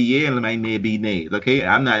yea be yea and let my nay be nay. Okay?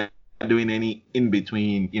 I'm not doing any in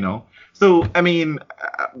between, you know. So, I mean,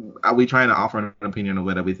 are we trying to offer an opinion on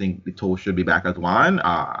whether we think the toast should be back as one?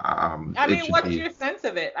 I mean, what's your sense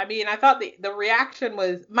of it? I mean, I thought the reaction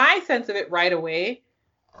was, my sense of it right away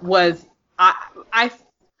was, I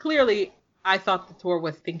clearly, I thought the tour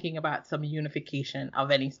was thinking about some unification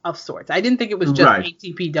of sorts. I didn't think it was just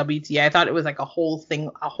ATP WTA. I thought it was like a whole thing,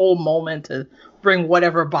 a whole moment to bring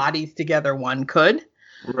whatever bodies together one could.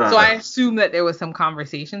 Right. So I assumed that there was some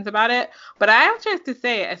conversations about it. But I have to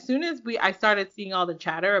say, as soon as I started seeing all the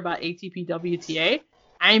chatter about ATP WTA,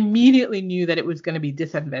 I immediately knew that it was going to be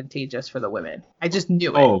disadvantageous for the women. I just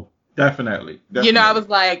knew it. Oh, definitely. You know, I was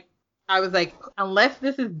like, unless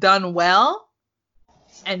this is done well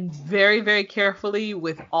and very, very carefully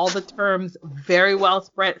with all the terms very well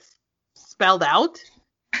spelled out,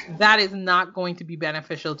 that is not going to be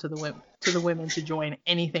beneficial to the women to join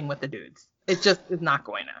anything with the dudes. It just is not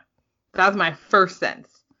going to. That was my first sense.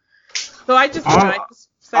 So I just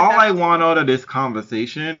all I want out of this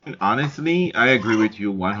conversation, honestly, I agree with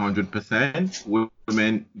you 100%.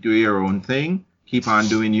 Women, do your own thing. Keep on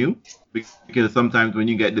doing you. Because sometimes when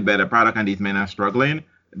you get the better product and these men are struggling,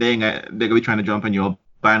 they're going to be trying to jump on your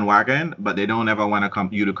bandwagon, but they don't ever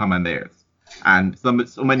want you to come on theirs. And so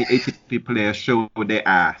many ATP players show their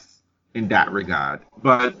ass in that regard.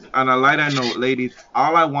 But on a lighter note, ladies,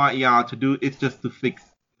 all I want y'all to do is just to fix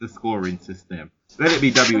the scoring system. Let it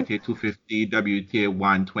be WTA 250, WTA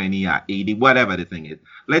 120 or 80, whatever the thing is.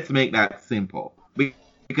 Let's make that simple.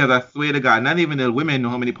 Because I swear to God, not even the women know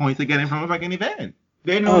how many points they're getting from a fucking event.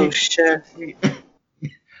 They know. Oh, shit.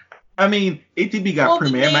 I mean, ATP got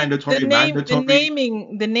Premier, mandatory.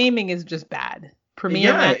 The naming is just bad.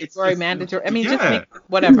 Premier, mandatory. I mean, just make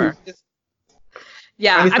whatever.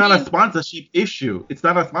 Yeah, and it's not a sponsorship issue. It's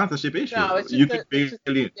not a sponsorship issue. No, it's just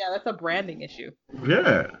that's a branding issue.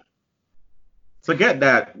 Yeah. So get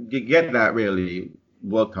that really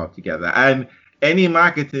worked out together. And any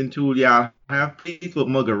marketing tool y'all have, please put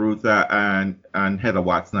Muguruza and Heather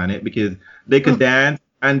Watson on it, because they can dance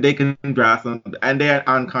and they can draw some, and they are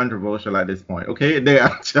uncontroversial at this point. Okay, they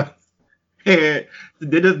are just. They're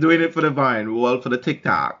just doing it for the Vine, well, for the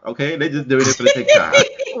TikTok, okay? They're just doing it for the TikTok.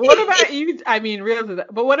 What about you? I mean,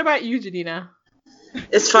 but what about you, Janina?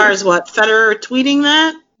 As far as what? Federer tweeting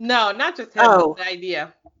that? No, not just him, but the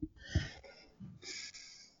idea.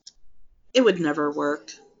 It would never work.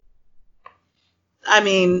 I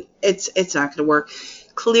mean, it's not going to work.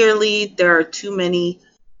 Clearly, there are too many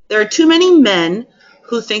men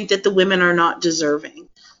who think that the women are not deserving.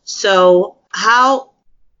 So how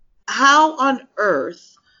on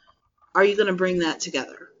earth are you going to bring that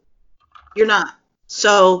together? You're not.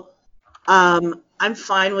 So I'm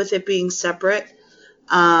fine with it being separate.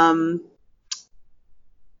 I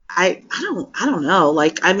don't know.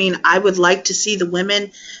 Like, I mean, I would like to see the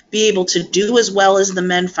women be able to do as well as the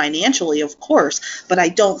men financially, of course, but I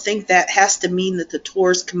don't think that has to mean that the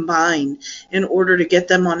tours combine in order to get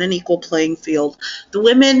them on an equal playing field. The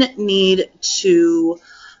women need to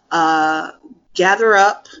gather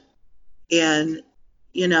up and,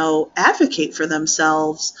 advocate for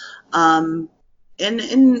themselves, and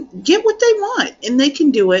get what they want, and they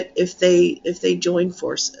can do it if they join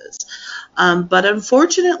forces. But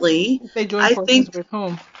unfortunately, I think with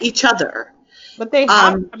whom? Each other. But they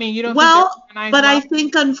have. I mean, you don't. Well, but I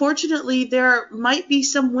think unfortunately there might be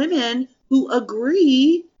some women who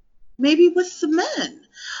agree, maybe with the men.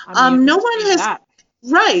 No one has. That.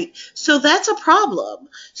 Right. So that's a problem.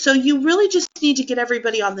 So you really just need to get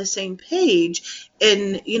everybody on the same page,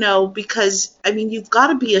 and, because, I mean, you've got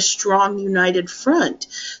to be a strong, united front.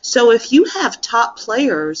 So if you have top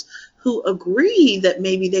players who agree that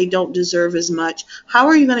maybe they don't deserve as much, how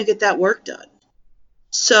are you going to get that work done?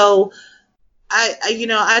 So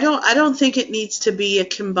I don't think it needs to be a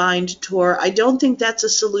combined tour. I don't think that's a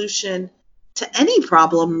solution to any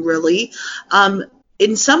problem, really.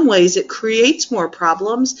 In some ways, it creates more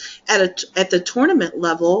problems at the tournament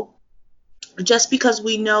level, just because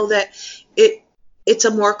we know that it's a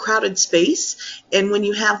more crowded space, and when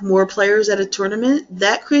you have more players at a tournament,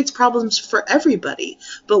 that creates problems for everybody.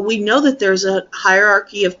 But we know that there's a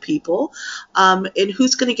hierarchy of people, and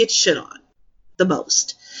who's going to get shit on the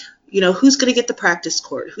most. who's going to get the practice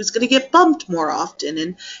court, who's going to get bumped more often,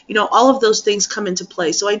 and all of those things come into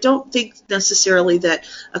play. So I don't think necessarily that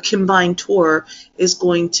a combined tour is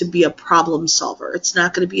going to be a problem solver. It's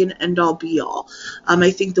not going to be an end-all be-all.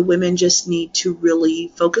 I think the women just need to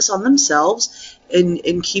really focus on themselves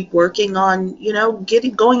and keep working on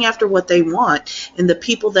going after what they want. And the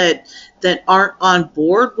people that aren't on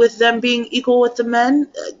board with them being equal with the men,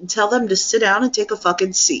 tell them to sit down and take a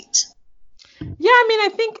fucking seat. Yeah,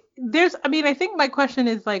 I think my question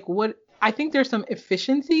is like, I think there's some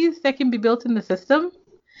efficiencies that can be built in the system.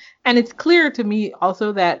 And it's clear to me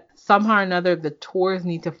also that somehow or another the tours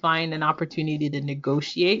need to find an opportunity to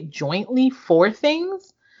negotiate jointly for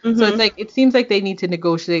things. Mm-hmm. So it's like, it seems like they need to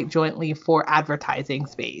negotiate jointly for advertising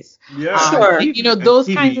space. Yeah, sure. Those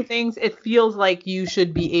kinds of things, it feels like you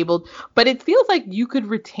should be able, but it feels like you could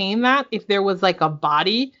retain that if there was like a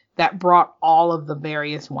body that brought all of the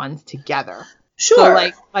various ones together. Sure.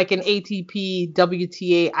 So like an ATP,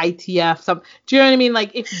 WTA, ITF, do you know what I mean?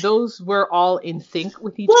 Like if those were all in sync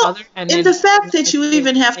with each other. And the fact that you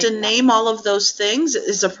even have to name all of those things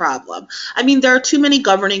is a problem. I mean, there are too many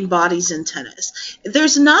governing bodies in tennis.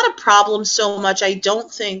 There's not a problem so much, I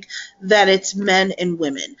don't think, that it's men and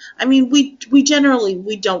women. I mean, we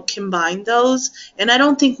generally don't combine those, and I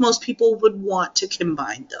don't think most people would want to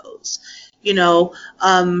combine those.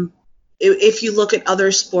 If you look at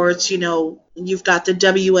other sports, you've got the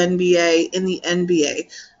WNBA and the NBA. I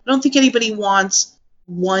don't think anybody wants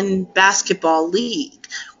one basketball league.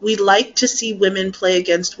 We like to see women play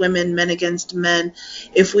against women, men against men.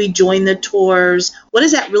 If we join the tours, what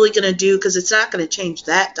is that really going to do? Because it's not going to change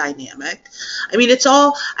that dynamic. I mean,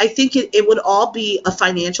 I think it would all be a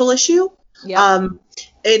financial issue. Yeah.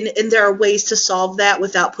 And there are ways to solve that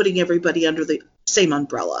without putting everybody under the same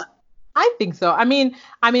umbrella. I think so. I mean,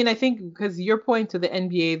 I think because your point to the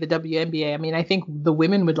NBA, the WNBA, I mean, I think the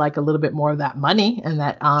women would like a little bit more of that money and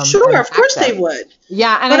that. Sure, of course they would.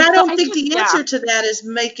 Yeah, but I don't think the answer to that is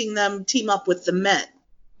making them team up with the men.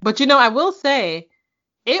 But I will say,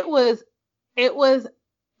 it was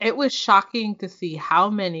shocking to see how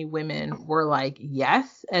many women were like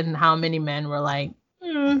yes, and how many men were like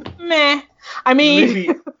meh. I mean,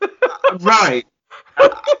 maybe, right.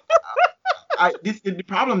 The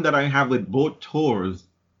problem that I have with both tours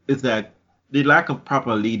is that the lack of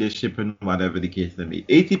proper leadership and whatever the case may be.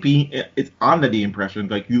 ATP is under the impression,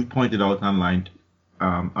 like you pointed out online,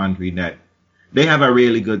 Andre, that they have a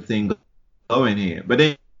really good thing going here, but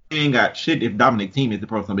they ain't got shit if Dominic Thiem is the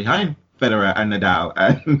person behind Federer and Nadal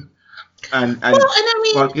and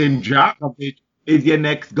fucking Djokovic is your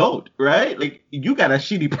next GOAT, right? Like you got a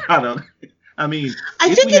shitty product. I mean,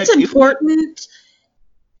 I think it's important.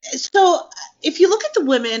 So if you look at the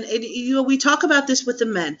women, we talk about this with the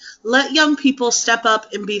men. Let young people step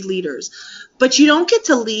up and be leaders. But you don't get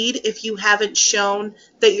to lead if you haven't shown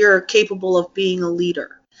that you're capable of being a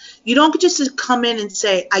leader. You don't just come in and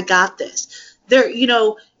say, I got this.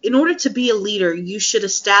 In order to be a leader, you should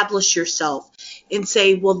establish yourself and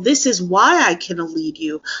say, well, this is why I can lead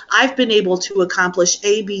you. I've been able to accomplish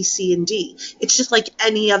A, B, C, and D. It's just like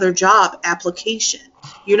any other job application.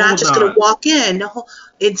 You're not just going to walk in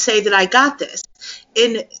and say that I got this.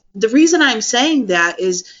 And the reason I'm saying that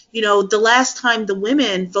is, the last time the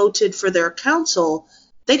women voted for their council,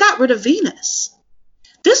 they got rid of Venus.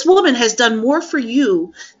 This woman has done more for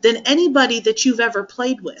you than anybody that you've ever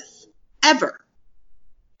played with, ever.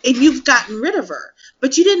 And you've gotten rid of her.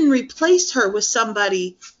 But you didn't replace her with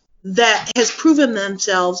somebody that has proven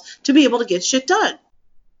themselves to be able to get shit done.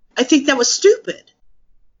 I think that was stupid.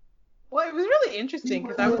 Well, it was really interesting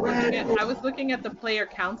because I was looking at the player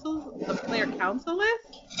council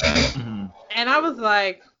list, and I was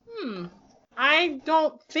like, I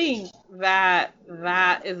don't think that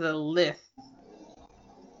is a list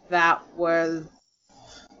that was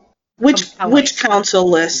which council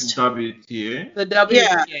list? WTA. The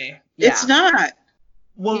WTA. Yeah. It's not.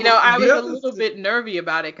 Well, I was a little bit nervy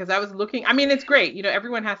about it because I was looking. I mean, it's great.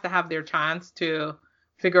 Everyone has to have their chance to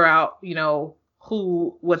figure out,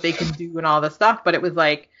 what they can do and all this stuff. But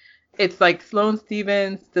it's like Sloane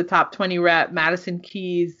Stephens, the top 20 rep, Madison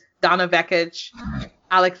Keys, Donna Vekic,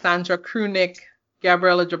 Alexandra Krunick,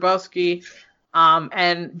 Gabriela Jablonski,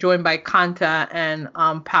 and joined by Kanta and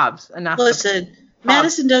Pabs. And listen,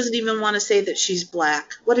 Madison doesn't even want to say that she's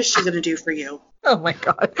black. What is she going to do for you? Oh my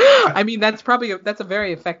God. I mean, that's a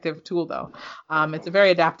very effective tool though. It's a very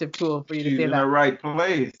adaptive tool for you to say that. In the right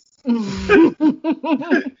place.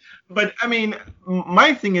 But I mean,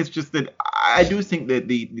 my thing is just that I do think that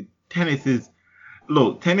the tennis is,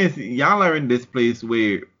 tennis, y'all are in this place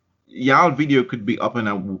where y'all video could be up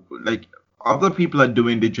and like other people are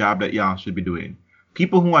doing the job that y'all should be doing.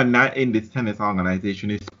 people who are not in this tennis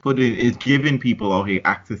organization is giving people out here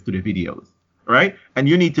access to the videos, right? And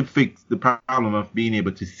you need to fix the problem of being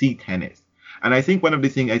able to see tennis. And I think one of the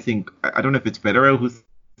things, I don't know if it's Federer who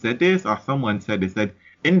said this or someone said this, that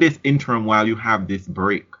in this interim while you have this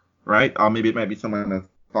break, right? Or maybe it might be someone else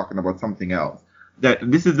talking about something else.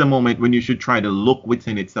 That this is the moment when you should try to look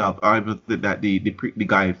within itself. I was that the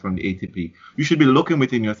guy from the ATP. You should be looking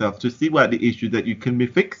within yourself to see what the issues that you can be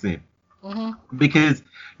fixing. Mm-hmm. Because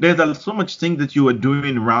there's so much things that you are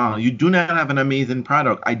doing wrong. You do not have an amazing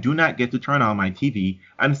product. I do not get to turn on my TV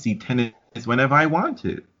and see tennis whenever I want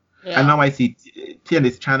to. Yeah. And now I see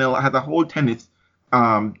tennis channel has a whole tennis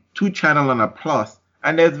 2 channel and a plus,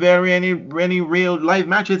 and there's any real live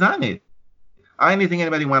matches on it. Anything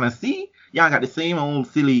anybody want to see? Y'all got the same old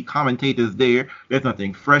silly commentators there. There's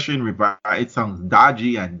nothing fresh and revived. It sounds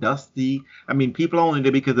dodgy and dusty. I mean, people are only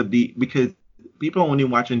there because people are only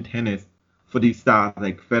watching tennis for these stars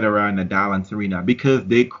like Federer, Nadal, and Serena because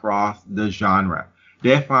they cross the genre.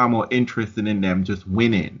 They're far more interested in them just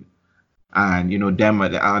winning, and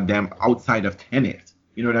them outside of tennis.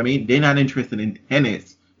 You know what I mean? They're not interested in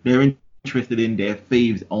tennis. They're interested in their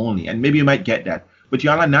faves only, and maybe you might get that. But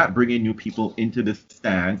y'all are not bringing new people into the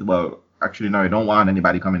stands. Well, actually, no, I don't want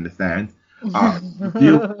anybody coming to the stands. The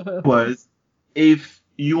deal was, if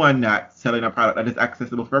you are not selling a product that is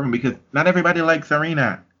accessible for everyone, because not everybody likes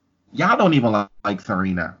Serena. Y'all don't even like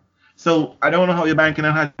Serena. So I don't know how you're banking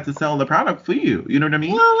on how to sell the product for you. You know what I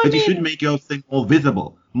mean? Well, but you should make your thing more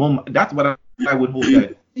visible. That's what I would hope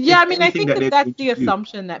that. Yeah, I mean, I think that's the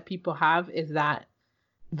assumption that people have, is that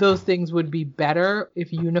those things would be better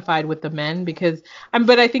if unified with the men, because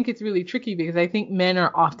but I think it's really tricky because I think men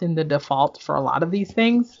are often the default for a lot of these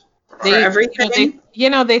things. For everything.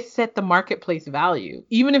 They set the marketplace value,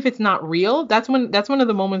 even if it's not real. That's one of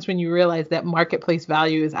the moments when you realize that marketplace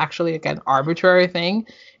value is actually like an arbitrary thing.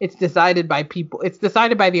 It's decided by people. It's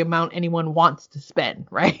decided by the amount anyone wants to spend,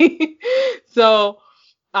 right? So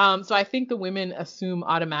I think the women assume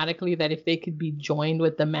automatically that if they could be joined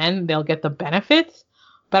with the men, they'll get the benefits.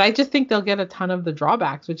 But I just think they'll get a ton of the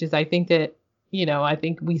drawbacks, which is I think that, I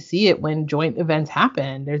think we see it when joint events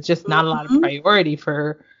happen. There's just not a lot of priority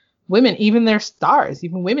for women, even their stars,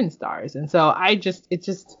 even women's stars. And so I just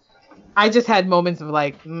had moments of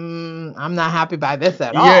like, I'm not happy by this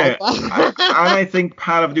at all. Yeah, and I think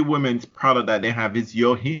part of the women's product that they have is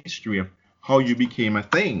your history of how you became a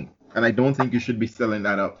thing. And I don't think you should be selling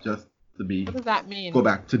that up just to be. What does that mean? Go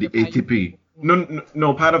back to the ATP.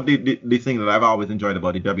 No. Part of the thing that I've always enjoyed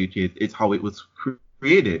about the WTA is how it was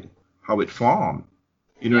created, how it formed.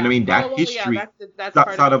 You know what I mean? That history. Yeah, that's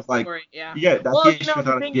part sort of the like. Story, yeah. That history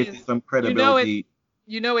sort of gives you some credibility.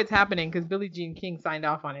 It's happening because Billie Jean King signed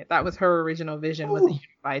off on it. That was her original vision, was a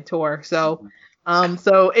unified tour. So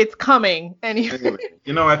it's coming. Anyway,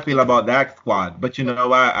 I feel about that squad, but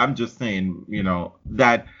I'm just saying,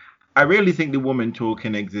 that I really think the women tour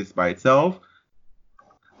can exist by itself.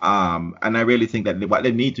 And I really think that what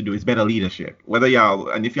they need to do is better leadership.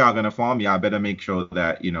 If y'all gonna form, y'all better make sure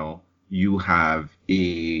that you have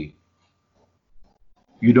you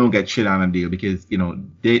don't get shit on a deal, because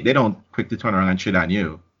they don't quick to turn around and shit on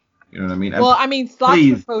you. You know what I mean? Well, I mean,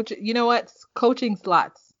 slots for coaching. You know what? Coaching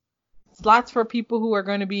slots for people who are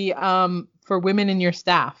going to be for women in your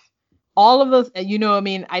staff. All of those,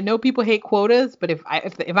 I know people hate quotas, but if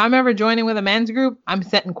I'm ever joining with a men's group, I'm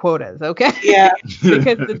setting quotas, okay? Yeah.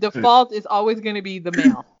 Because the default is always going to be the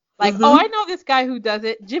male. Like, oh, I know this guy who does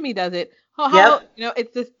it. Jimmy does it. Oh,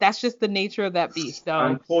 that's just the nature of that beast. So.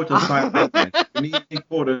 And quota assignment.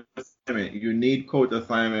 You need quota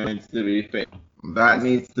assignments to be fit. That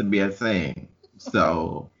needs to be a thing.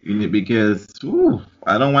 So, because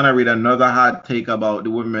I don't want to read another hot take about the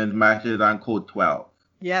women's matches on court 12.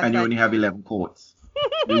 Yes, and you only have 11 courts.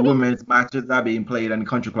 The women's matches are being played in the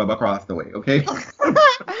country club across the way, okay?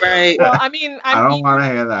 Right. Well, I mean, I don't want to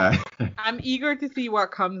hear that. I'm eager to see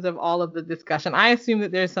what comes of all of the discussion. I assume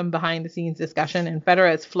that there's some behind the scenes discussion, and Federer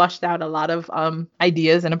has flushed out a lot of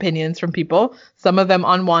ideas and opinions from people. Some of them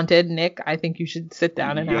unwanted. Nick, I think you should sit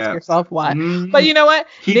down and ask yourself why. But you know what?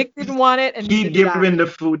 Nick didn't want it, and keep giving the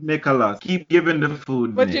food, Nicholas. Keep giving the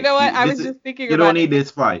food. But Nick. You know what? I was just thinking you don't need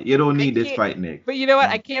this fight. You don't need this fight, Nick. But you know what?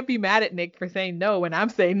 I can't be mad at Nick for saying no when I'm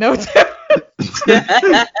saying no too.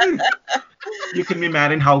 You can be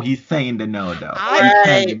mad at how he's saying the no, though. Right. You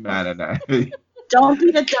can't be mad at that. Don't be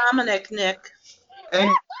the Dominic, Nick.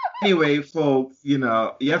 Anyway, folks,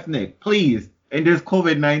 yes, Nick, please, in this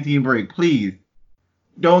COVID-19 break, please,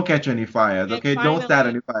 don't catch any fires, okay? Finally, don't start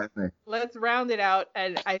any fires, Nick. Let's round it out.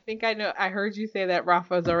 And I think I heard you say that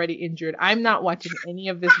Rafa's already injured. I'm not watching any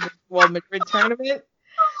of this Madrid tournament.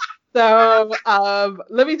 So,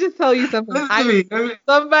 let me just tell you something.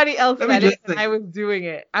 Somebody else said it, and I was doing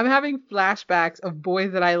it. I'm having flashbacks of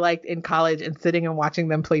boys that I liked in college and sitting and watching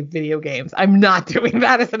them play video games. I'm not doing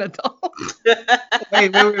that as an adult.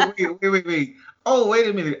 Wait. Oh, wait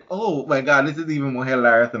a minute. Oh my God, this is even more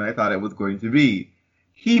hilarious than I thought it was going to be.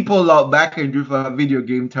 He pulled out back and drew for a video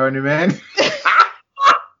game tournament.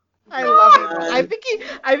 I love it.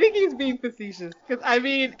 I think he's being facetious because I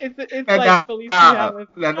mean it's like Felicia.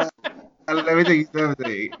 Let me tell you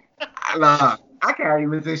something. Nah, I can't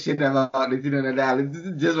even say shit about this, Dallas. This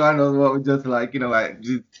is just one of those what was just like,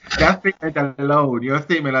 just that statement alone. Your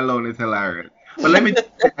statement alone is hilarious. But let me tell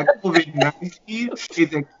you, COVID-19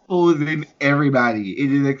 is exposing everybody.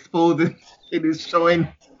 It is exposing. It is showing.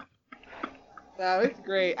 No, it's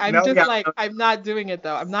great. I'm I'm not doing it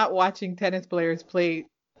though. I'm not watching tennis players play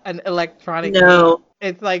an electronic game.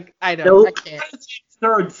 It's like I know I can't. That's the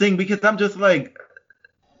third thing because I'm just like,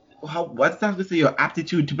 what's that to say? Your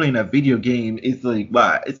aptitude to playing a video game is like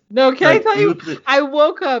what? No, can I tell you? I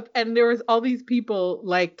woke up and there was all these people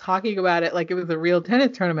like talking about it like it was a real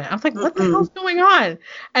tennis tournament. I was like, what the hell's going on?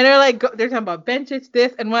 And they're like, they're talking about benches,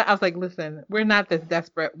 this and what. I was like, listen, we're not this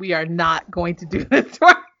desperate. We are not going to do this.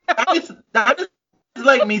 That is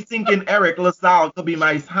like me thinking Eric LaSalle could be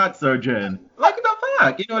my heart surgeon. Like the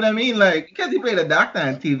fuck, you know what I mean? Like because he played a doctor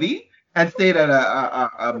on TV and stayed at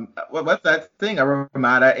what's that thing? A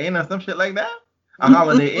Ramada Inn or some shit like that? A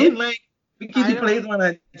Holiday Inn, like because he plays on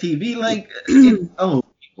a TV, like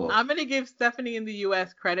I'm gonna give Stephanie in the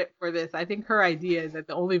US credit for this. I think her idea is that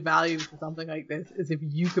the only value to something like this is if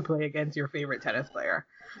you could play against your favorite tennis player.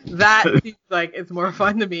 That seems like it's more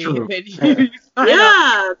fun to me than you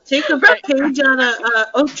take a page out of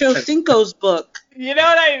Ocho Cinco's book. You know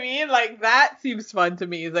what I mean? Like that seems fun to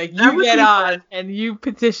me. It's like you get on and you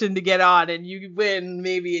petition to get on and you win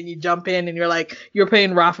maybe and you jump in and you're like you're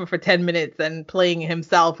playing Rafa for 10 minutes and playing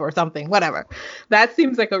himself or something, whatever. That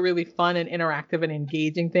seems like a really fun and interactive and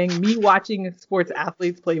engaging thing. Me watching sports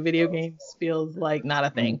athletes play video games feels like not a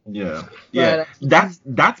thing. Yeah.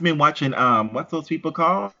 That's me watching what's those people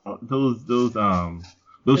called? Those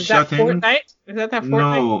shut-ins. Fortnite? Is that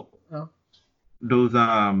Fortnite? No. Those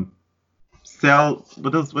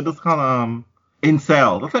what those called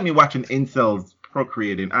incels. Let's let me watching incels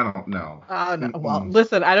procreating. I don't know. Oh no. Well,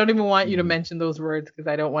 listen, I don't even want you to mention those words because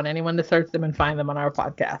I don't want anyone to search them and find them on our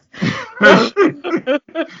podcast.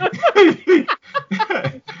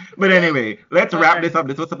 But anyway, let's wrap this up.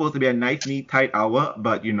 This was supposed to be a nice, neat, tight hour,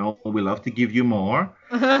 but we love to give you more.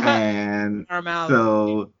 And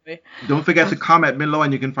so don't forget to comment below,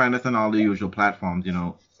 and you can find us on all the usual platforms,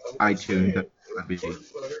 iTunes.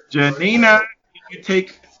 Janina, can you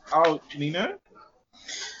take out Janina?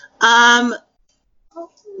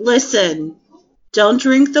 Listen, don't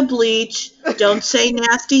drink the bleach. Don't say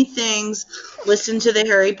nasty things. Listen to the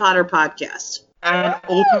Harry Potter podcast. And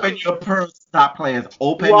open your purse, stop players.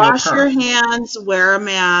 Wash your hands, wear a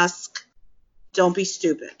mask. Don't be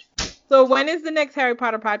stupid. So when is the next Harry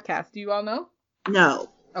Potter podcast? Do you all know? No.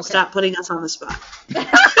 Okay. Stop putting us on the spot.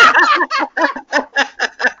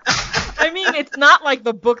 I mean, it's not like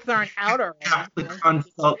the books aren't out already. We have to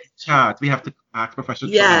consult chat. We have to ask Professor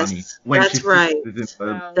Trelawney. Yes, that's right.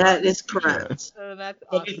 That is correct. So that's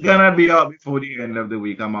awesome. It's going to be out before the end of the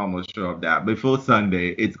week. I'm almost sure of that. Before Sunday,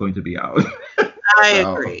 it's going to be out. I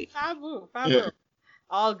agree. Fabu. Yeah.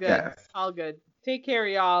 All good. Yes. All good. Take care,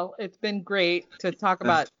 y'all. It's been great to talk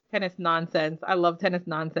about tennis nonsense. I love tennis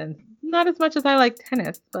nonsense. Not as much as I like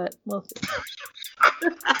tennis, but we'll see.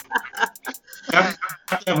 I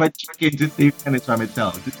have a check-in to save tennis from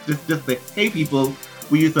itself. Just say, hey people,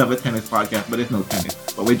 we used to have a tennis podcast, but there's no tennis.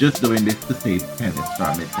 But we're just doing this to save tennis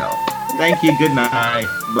from itself. Thank you. Good night.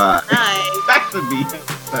 Bye. Bye. Back to me.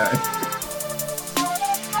 Bye.